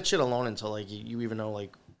you leave that shit alone until like you even know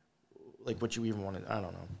like what you even want to. I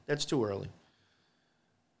don't know. That's too early.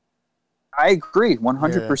 I agree,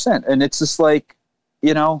 100%, and it's just like,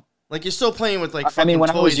 like you're still playing with like. Fucking when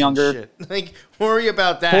toys I was younger, and shit. Like worry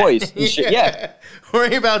about that. Toys and shit, yeah.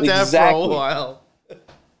 Worry about that for a while.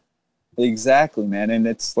 Exactly, man. And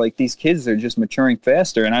it's like these kids are just maturing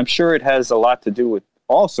faster. And I'm sure it has a lot to do with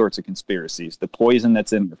all sorts of conspiracies, the poison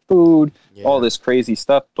that's in their food, all this crazy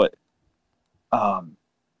stuff. But,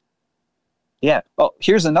 yeah. Oh,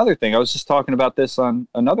 here's another thing. I was just talking about this on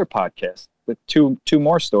another podcast with two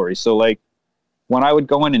more stories. So, like, when I would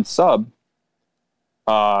go in and sub,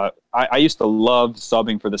 I used to love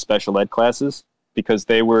subbing for the special ed classes because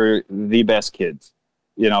they were the best kids,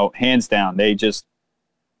 hands down. They just,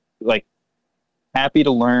 like, happy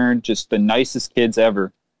to learn, just the nicest kids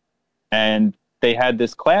ever. And they had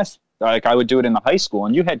this class, like I would do it in the high school,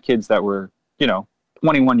 and you had kids that were,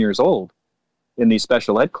 21 years old in these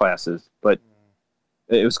special ed classes, but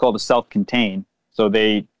it was called a self-contained. So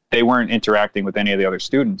they weren't interacting with any of the other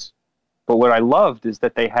students. But what I loved is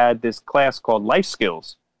that they had this class called life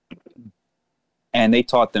skills, and they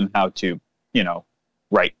taught them how to,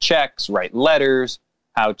 write checks, write letters,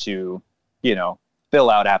 how to, fill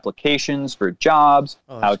out applications for jobs,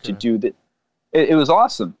 how to do that. It was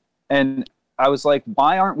awesome. And I was like,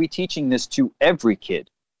 why aren't we teaching this to every kid?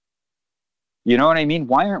 You know what I mean?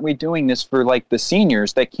 Why aren't we doing this for like the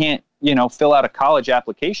seniors that can't, fill out a college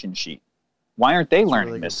application sheet? Why aren't they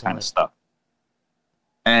learning this kind of stuff?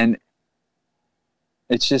 And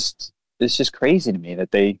it's just crazy to me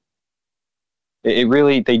that they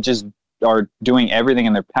just are doing everything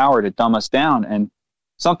in their power to dumb us down. And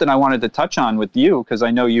something I wanted to touch on with you, because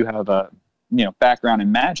I know you have a background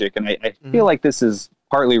in magic, and I feel like this is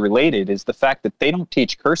partly related, is the fact that they don't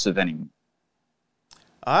teach cursive anymore.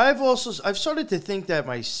 I've started to think that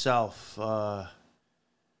myself.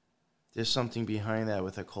 There's something behind that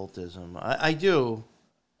with occultism. I do,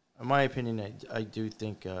 in my opinion, I do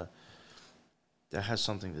think that has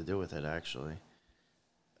something to do with it, actually.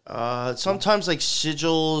 Sometimes like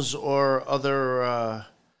sigils or other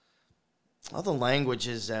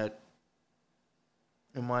languages that,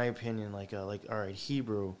 in my opinion, like all right,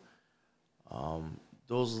 Hebrew,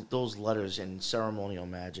 those letters in ceremonial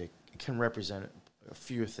magic can represent a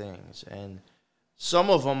few things, and some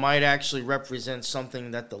of them might actually represent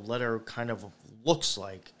something that the letter kind of looks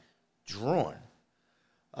like drawn.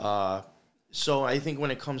 So I think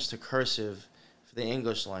when it comes to cursive for the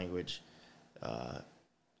English language,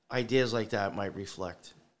 ideas like that might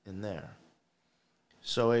reflect in there.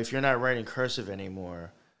 So if you're not writing cursive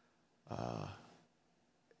anymore,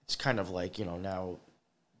 it's kind of like, now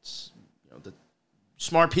it's, the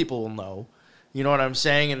smart people will know, you know what I'm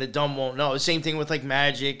saying, and the dumb won't know. Same thing with like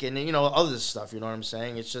magic and, other stuff, you know what I'm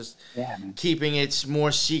saying? It's just keeping it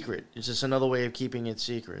more secret. It's just another way of keeping it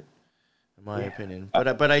secret, in my opinion.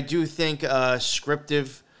 But I do think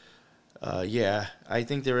scriptive, I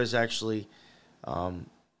think there is actually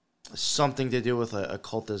something to do with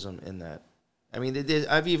occultism in that. I mean,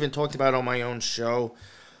 I've even talked about it on my own show.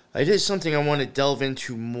 It is something I want to delve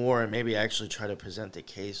into more and maybe actually try to present a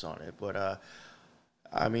case on it. But,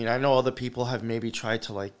 I mean, I know other people have maybe tried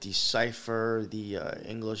to, like, decipher the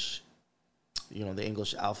English, the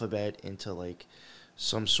English alphabet into, like,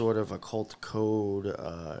 some sort of occult code.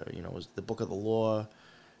 It was the Book of the Law.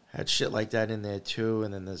 Had shit like that in there, too.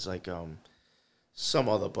 And then there's, like, some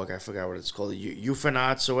other book. I forgot what it's called.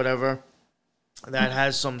 Euphonauts or whatever. That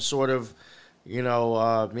has some sort of...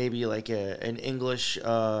 maybe like an English,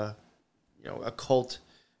 occult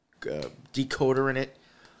decoder in it.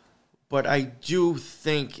 But I do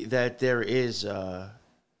think that there is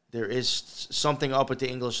something up with the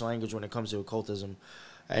English language when it comes to occultism.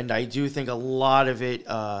 And I do think a lot of it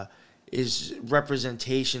is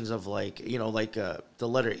representations of the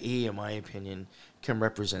letter E, in my opinion, can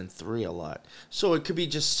represent 3 a lot. So it could be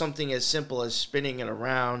just something as simple as spinning it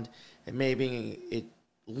around and maybe it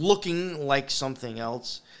looking like something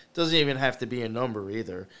else. Doesn't even have to be a number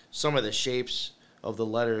either. Some of the shapes of the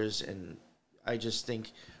letters, and I just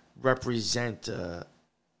think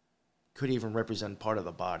could even represent part of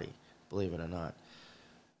the body, believe it or not.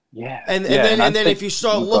 Yeah. And then if you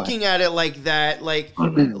start looking at it like that, like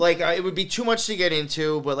it would be too much to get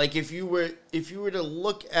into, but like if you were to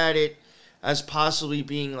look at it as possibly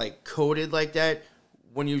being like coded like that,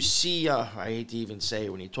 when you see, I hate to even say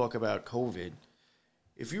it, when you talk about COVID,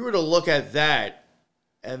 if you were to look at that,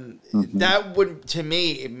 and that would, to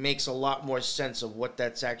me, it makes a lot more sense of what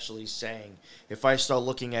that's actually saying. If I start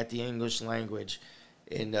looking at the English language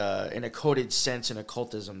in a coded sense in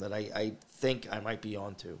occultism that I think I might be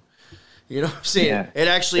onto. You know what I'm saying? Yeah. It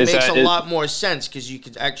actually makes a lot more sense because you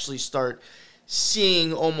could actually start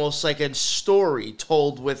seeing almost like a story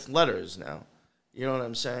told with letters now. You know what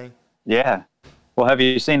I'm saying? Yeah. Well, have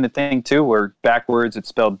you seen the thing, too, where backwards it's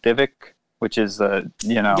spelled Divic, which is,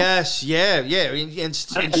 you know. Yes, yeah. And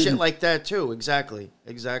shit like that, too. Exactly.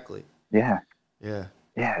 Yeah. Yeah.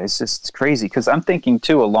 Yeah, it's just crazy. Because I'm thinking,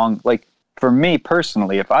 too, like, for me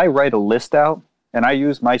personally, if I write a list out and I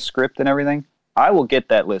use my script and everything, I will get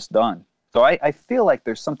that list done. So I feel like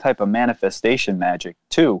there's some type of manifestation magic,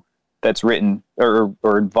 too, that's written or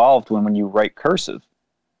involved when you write cursive.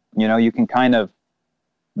 You know, you can kind of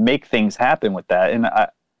make things happen with that. And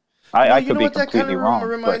I could be completely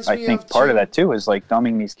wrong, but I think part of that, too, is like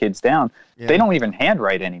dumbing these kids down. Yeah. They don't even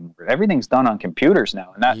handwrite anymore. Everything's done on computers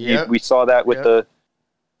now. And that we saw that with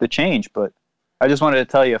the change. But I just wanted to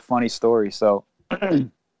tell you a funny story. So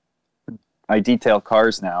I detail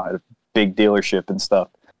cars now at a big dealership and stuff.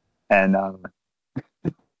 And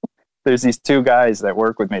there's these two guys that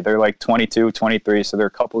work with me. They're like 22, 23, so they're a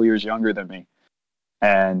couple years younger than me.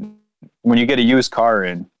 And when you get a used car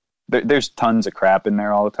in, there's tons of crap in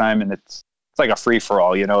there all the time, and it's like a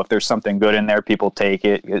free-for-all. You know, if there's something good in there, people take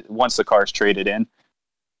it once the car's traded in.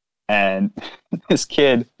 And this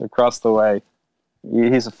kid across the way,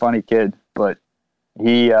 he's a funny kid, but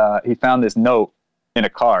he found this note in a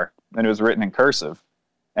car, and it was written in cursive.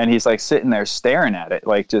 And he's like sitting there staring at it,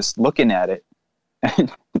 like just looking at it. And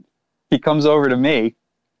he comes over to me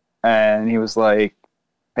and he was like,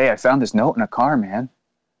 "Hey, I found this note in a car, man."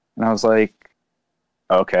 And I was like,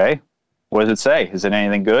 "Okay, what does it say? Is it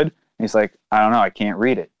anything good?" And he's like, "I don't know. I can't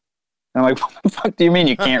read it." And I'm like, "What the fuck do you mean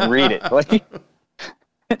you can't read it?" Like,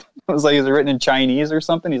 I was like, "Is it written in Chinese or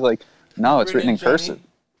something?" He's like, "No, it's written in cursive."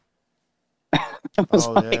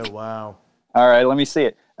 Yeah, wow. All right, let me see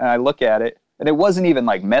it. And I look at it. And it wasn't even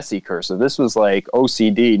like messy cursive. This was like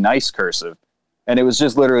OCD, nice cursive. And it was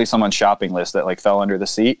just literally someone's shopping list that like fell under the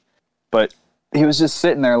seat. But he was just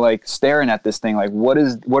sitting there like staring at this thing like, what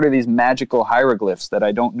are these magical hieroglyphs that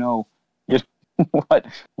I don't know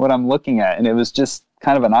what I'm looking at? And it was just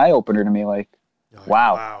kind of an eye-opener to me, like,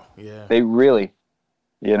 wow. Yeah. They really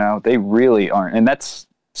aren't. And that's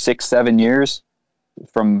 6-7 years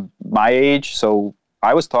from my age. So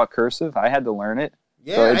I was taught cursive. I had to learn it.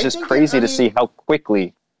 Yeah, so it's just crazy to see how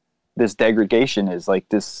quickly this degradation is, like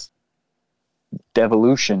this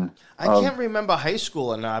devolution. I can't remember high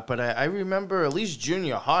school or not, but I remember at least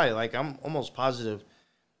junior high. Like, I'm almost positive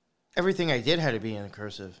everything I did had to be in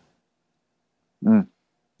cursive. You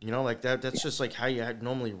know, like that's just like how you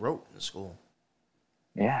normally wrote in school.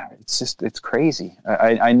 Yeah, it's crazy.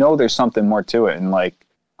 I know there's something more to it, and like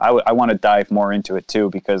I want to dive more into it too,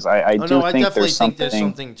 because I think there's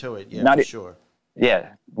something to it. Yeah, for sure.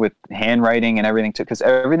 Yeah, with handwriting and everything too, because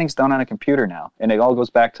everything's done on a computer now, and it all goes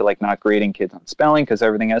back to like not grading kids on spelling, because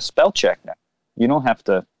everything has spell check now. You don't have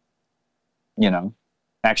to,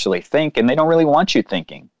 actually think, and they don't really want you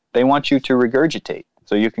thinking. They want you to regurgitate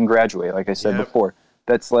so you can graduate. Like I said before,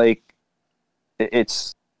 that's like,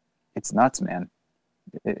 it's nuts, man.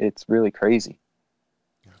 It's really crazy.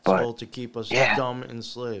 It's all to keep us dumb and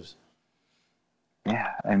slaves.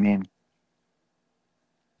 Yeah, I mean.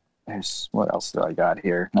 What else do I got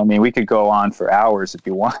here? I mean, we could go on for hours if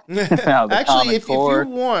you want. Actually, if you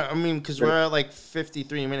want, I mean, because we're at like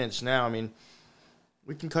 53 minutes now. I mean,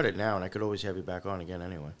 we can cut it now, and I could always have you back on again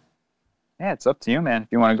anyway. Yeah, it's up to you, man.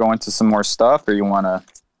 If you want to go into some more stuff, or you want to,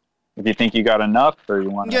 if you think you got enough, or you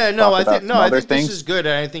want to. I think this is good,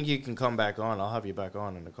 and I think you can come back on. I'll have you back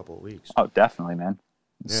on in a couple of weeks. Oh, definitely, man.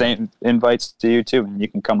 Yeah. Same invites to you too, and you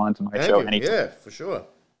can come on to my show anytime. Yeah, for sure.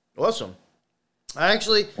 Awesome. I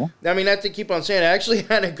actually, I mean, not to keep on saying, I actually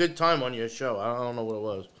had a good time on your show. I don't know what it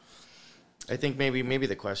was. I think maybe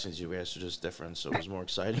the questions you asked were just different, so it was more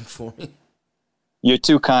exciting for me. You're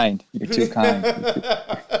too kind.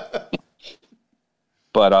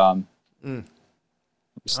 But All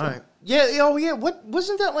right. Yeah. Oh, yeah. What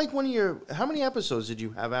wasn't that like one of your? How many episodes did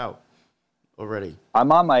you have out already?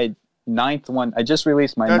 I'm on my 9th one. I just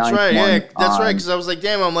released my 9th one. That's right. Because I was like,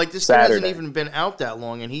 damn. I'm like, this guy hasn't even been out that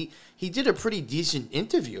long, and he did a pretty decent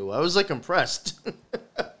interview. I was like impressed.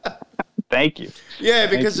 Thank you. Yeah,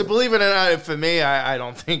 because believe it or not, for me, I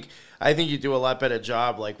think you do a lot better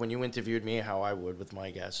job. Like when you interviewed me, how I would with my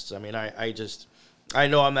guests. I mean, I I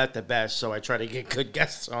know I'm not the best, so I try to get good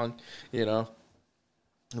guests on, you know.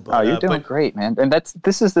 But, Oh, you're doing great, man. And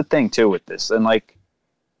this is the thing too with this, and like,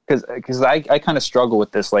 because I kind of struggle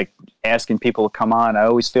with this, like asking people to come on. I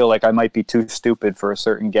always feel like I might be too stupid for a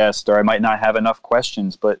certain guest, or I might not have enough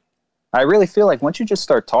questions. But I really feel like once you just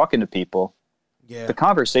start talking to people, the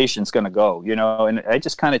conversation's going to go, you know. And I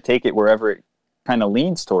just kind of take it wherever it kind of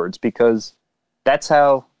leans towards, because that's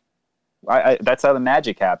how that's how the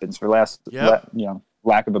magic happens. For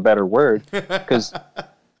lack of a better word, because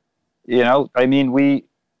you know, I mean, we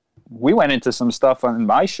went into some stuff on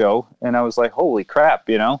my show, and I was like, holy crap,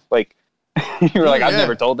 you know, like you were like, I've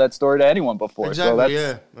never told that story to anyone before. Exactly,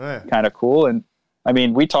 so that's kind of cool. And I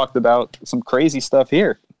mean, we talked about some crazy stuff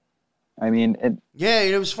here. I mean,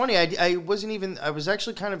 it was funny. I was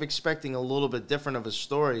actually kind of expecting a little bit different of a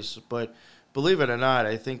story, but believe it or not,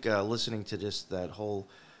 I think listening to just that whole,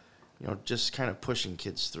 you know, just kind of pushing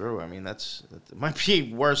kids through. I mean, that might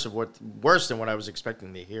be worse than what I was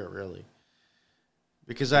expecting to hear, really.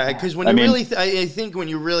 Because I think when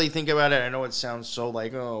you really think about it, I know it sounds so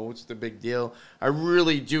like, oh, what's the big deal? I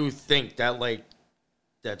really do think that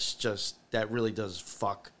that really does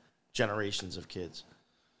fuck generations of kids.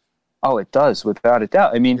 Oh, it does, without a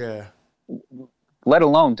doubt. I mean, let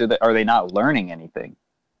alone are they not learning anything?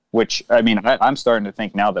 Which, I mean, I'm starting to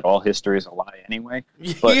think now that all history is a lie anyway.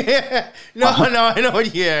 But, I know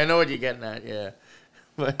what you're getting at. Yeah,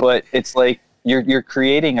 but it's like you're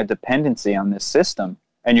creating a dependency on this system,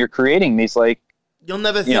 and you're creating these like. You'll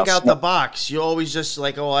never think out the box. You always just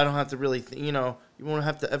like, oh, I don't have to really, you won't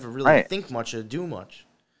have to ever really think much or do much.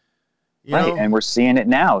 You know? And we're seeing it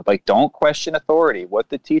now. Like, don't question authority. What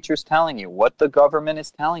the teacher's telling you, what the government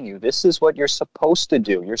is telling you. This is what you're supposed to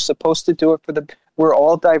do. You're supposed to do it for we're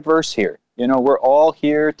all diverse here. You know, we're all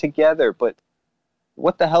here together. But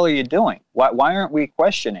what the hell are you doing? Why aren't we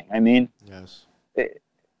questioning? I mean,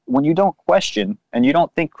 when you don't question and you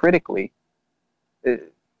don't think critically,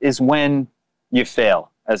 is when you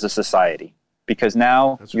fail as a society. Because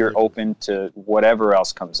now you're open to whatever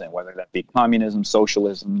else comes in, whether that be communism,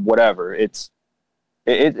 socialism, whatever. It's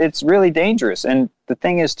really dangerous. And the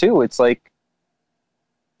thing is, too, it's like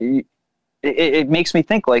it makes me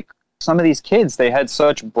think like some of these kids, they had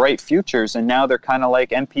such bright futures, and now they're kind of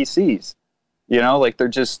like NPCs. You know, like they're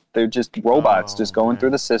just robots, just going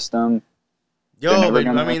through the system. Yo, but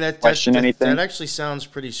I mean that actually sounds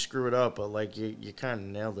pretty screwed up, but like you kind of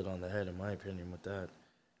nailed it on the head, in my opinion, with that.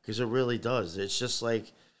 Because it really does. It's just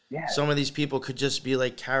like some of these people could just be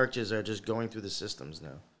like characters that are just going through the systems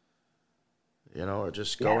now. You know, or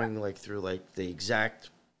just going like through like the exact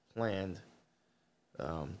planned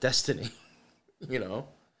destiny. You know,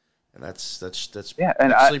 and that's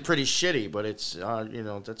and actually pretty shitty, but it's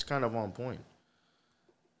that's kind of on point.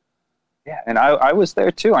 Yeah, and I was there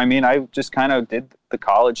too. I mean, I just kind of did the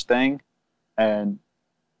college thing, and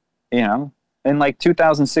you know. In like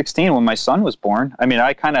 2016, when my son was born, I mean,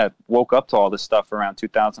 I kind of woke up to all this stuff around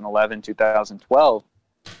 2011, 2012.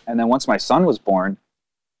 And then once my son was born,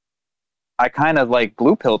 I kind of like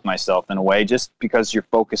blue-pilled myself in a way, just because you're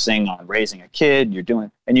focusing on raising a kid,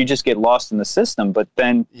 and you just get lost in the system. But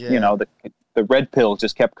then, you know, the red pill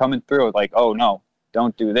just kept coming through like, oh no,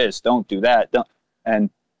 don't do this, don't do that.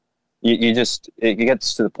 And it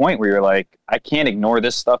gets to the point where you're like, I can't ignore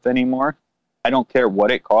this stuff anymore. I don't care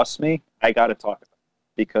what it costs me. I got to talk about it,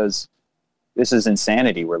 because this is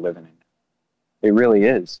insanity we're living in. It really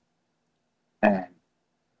is. And I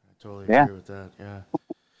totally agree with that. Yeah.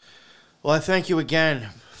 Well, I thank you again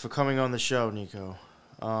for coming on the show, Niko.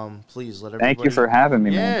 Please let everybody. Thank you for having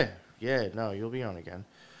me, man. Yeah. No, you'll be on again.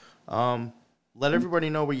 Let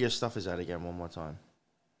everybody know where your stuff is at again one more time.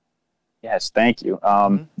 Yes, thank you.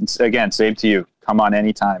 Again, same to you. Come on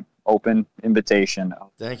anytime. Open invitation.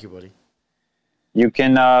 Thank you, buddy. You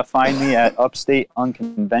can find me at Upstate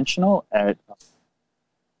Unconventional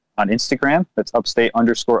on Instagram. That's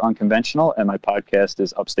Upstate_Unconventional. And my podcast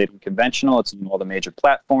is Upstate Unconventional. It's on all the major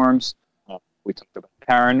platforms. We talked about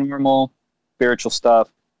paranormal, spiritual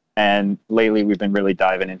stuff. And lately we've been really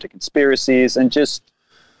diving into conspiracies and just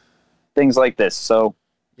things like this. So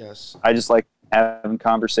I just like having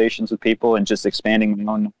conversations with people and just expanding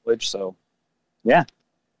my own knowledge. So, yeah.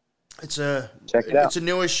 It's a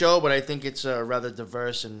newer show, but I think it's rather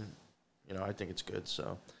diverse, and I think it's good.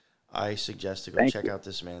 So I suggest to go check out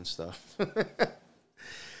this man's stuff.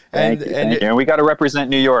 Thank you. And we got to represent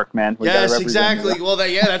New York, man. Yes, exactly. Well,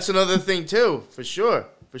 that's another thing too, for sure.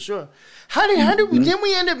 How did didn't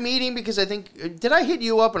we end up meeting? Because I think did I hit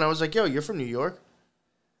you up and I was like, "Yo, you're from New York."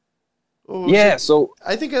 So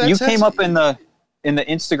I think you came up in the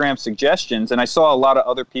Instagram suggestions, and I saw a lot of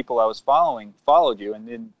other people I was followed you, and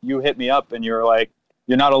then you hit me up and you were like,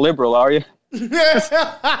 you're not a liberal, are you?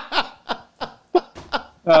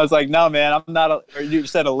 I was like, no, man, I'm not a, or you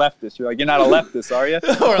said a leftist. You're like, you're not a leftist, are you?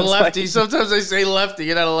 Or a lefty. Like, sometimes I say lefty.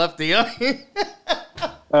 You're not a lefty. I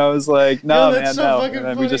was like, no, man, so no. And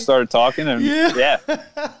then we just started talking, and yeah.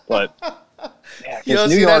 But, yeah,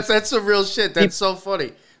 New York, that's some real shit. That's so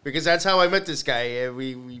funny. Because that's how I met this guy.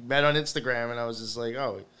 We met on Instagram, and I was just like,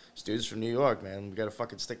 oh, this dude's from New York, man. We got to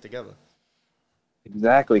fucking stick together.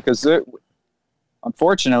 Exactly. Because,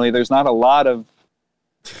 unfortunately, there's not a lot of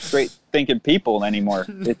straight thinking people anymore.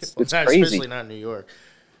 It's crazy. Especially not in New York.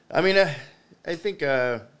 I mean, I think,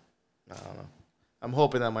 I don't know. I'm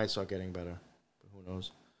hoping that might start getting better. But who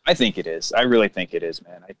knows? I think it is. I really think it is,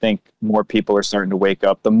 man. I think more people are starting to wake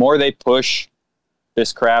up. The more they push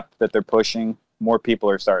this crap that they're pushing, more people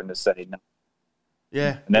are starting to say no.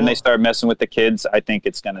 Yeah. And then they start messing with the kids. I think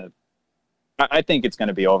it's going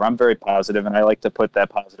to be over. I'm very positive, and I like to put that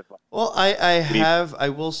positive light. Well, I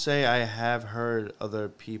will say I have heard other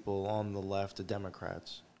people on the left, the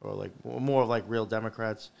Democrats, or like more like real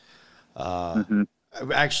Democrats,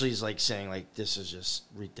 actually is like saying like this is just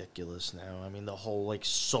ridiculous now. I mean, the whole like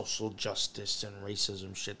social justice and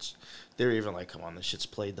racism shits. They're even like, come on, this shit's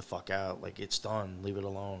played the fuck out. Like it's done. Leave it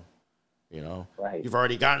alone. You know, right. You've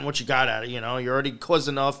already gotten what you got out of it. You know, you already caused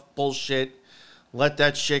enough bullshit. Let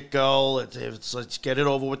that shit go. Let's get it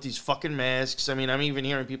over with these fucking masks. I mean, I'm even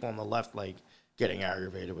hearing people on the left like getting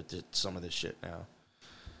aggravated with some of this shit now.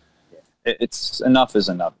 It's enough is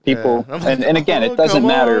enough. People, and again, it doesn't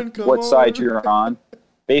matter what side you're on.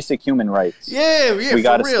 Basic human rights. Yeah. We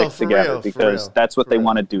got to stick together because that's what they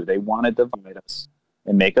want to do. They want to divide us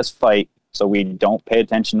and make us fight so we don't pay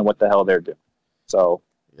attention to what the hell they're doing. So,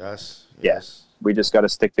 yes, we just got to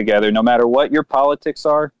stick together. No matter what your politics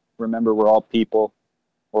are, remember we're all people.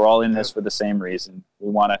 We're all in this for the same reason.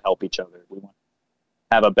 We want to help each other. We want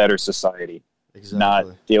to have a better society. Exactly.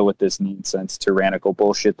 Not deal with this nonsense, tyrannical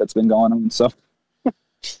bullshit that's been going on. So,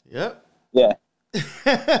 yep. Yeah.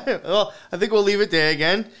 Well, I think we'll leave it there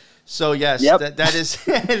again. So yes, that is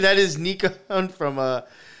that is Niko from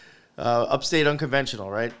Upstate Unconventional,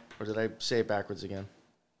 right? Or did I say it backwards again?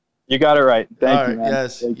 You got it right. Thank you, man.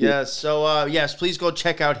 Yes, Thank yes. You. So yes, please go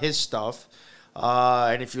check out his stuff.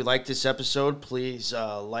 And if you like this episode, please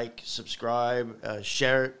like, subscribe,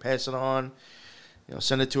 share it, pass it on. You know,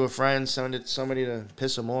 send it to a friend, send it to somebody to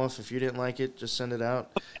piss them off. If you didn't like it, just send it out.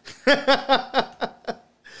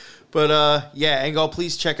 But, yeah, and go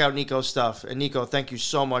please check out Niko's stuff. And, Niko, thank you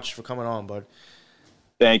so much for coming on, bud.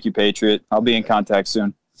 Thank you, Patriot. I'll be in contact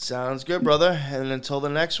soon. Sounds good, brother. And until the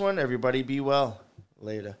next one, everybody be well.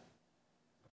 Later.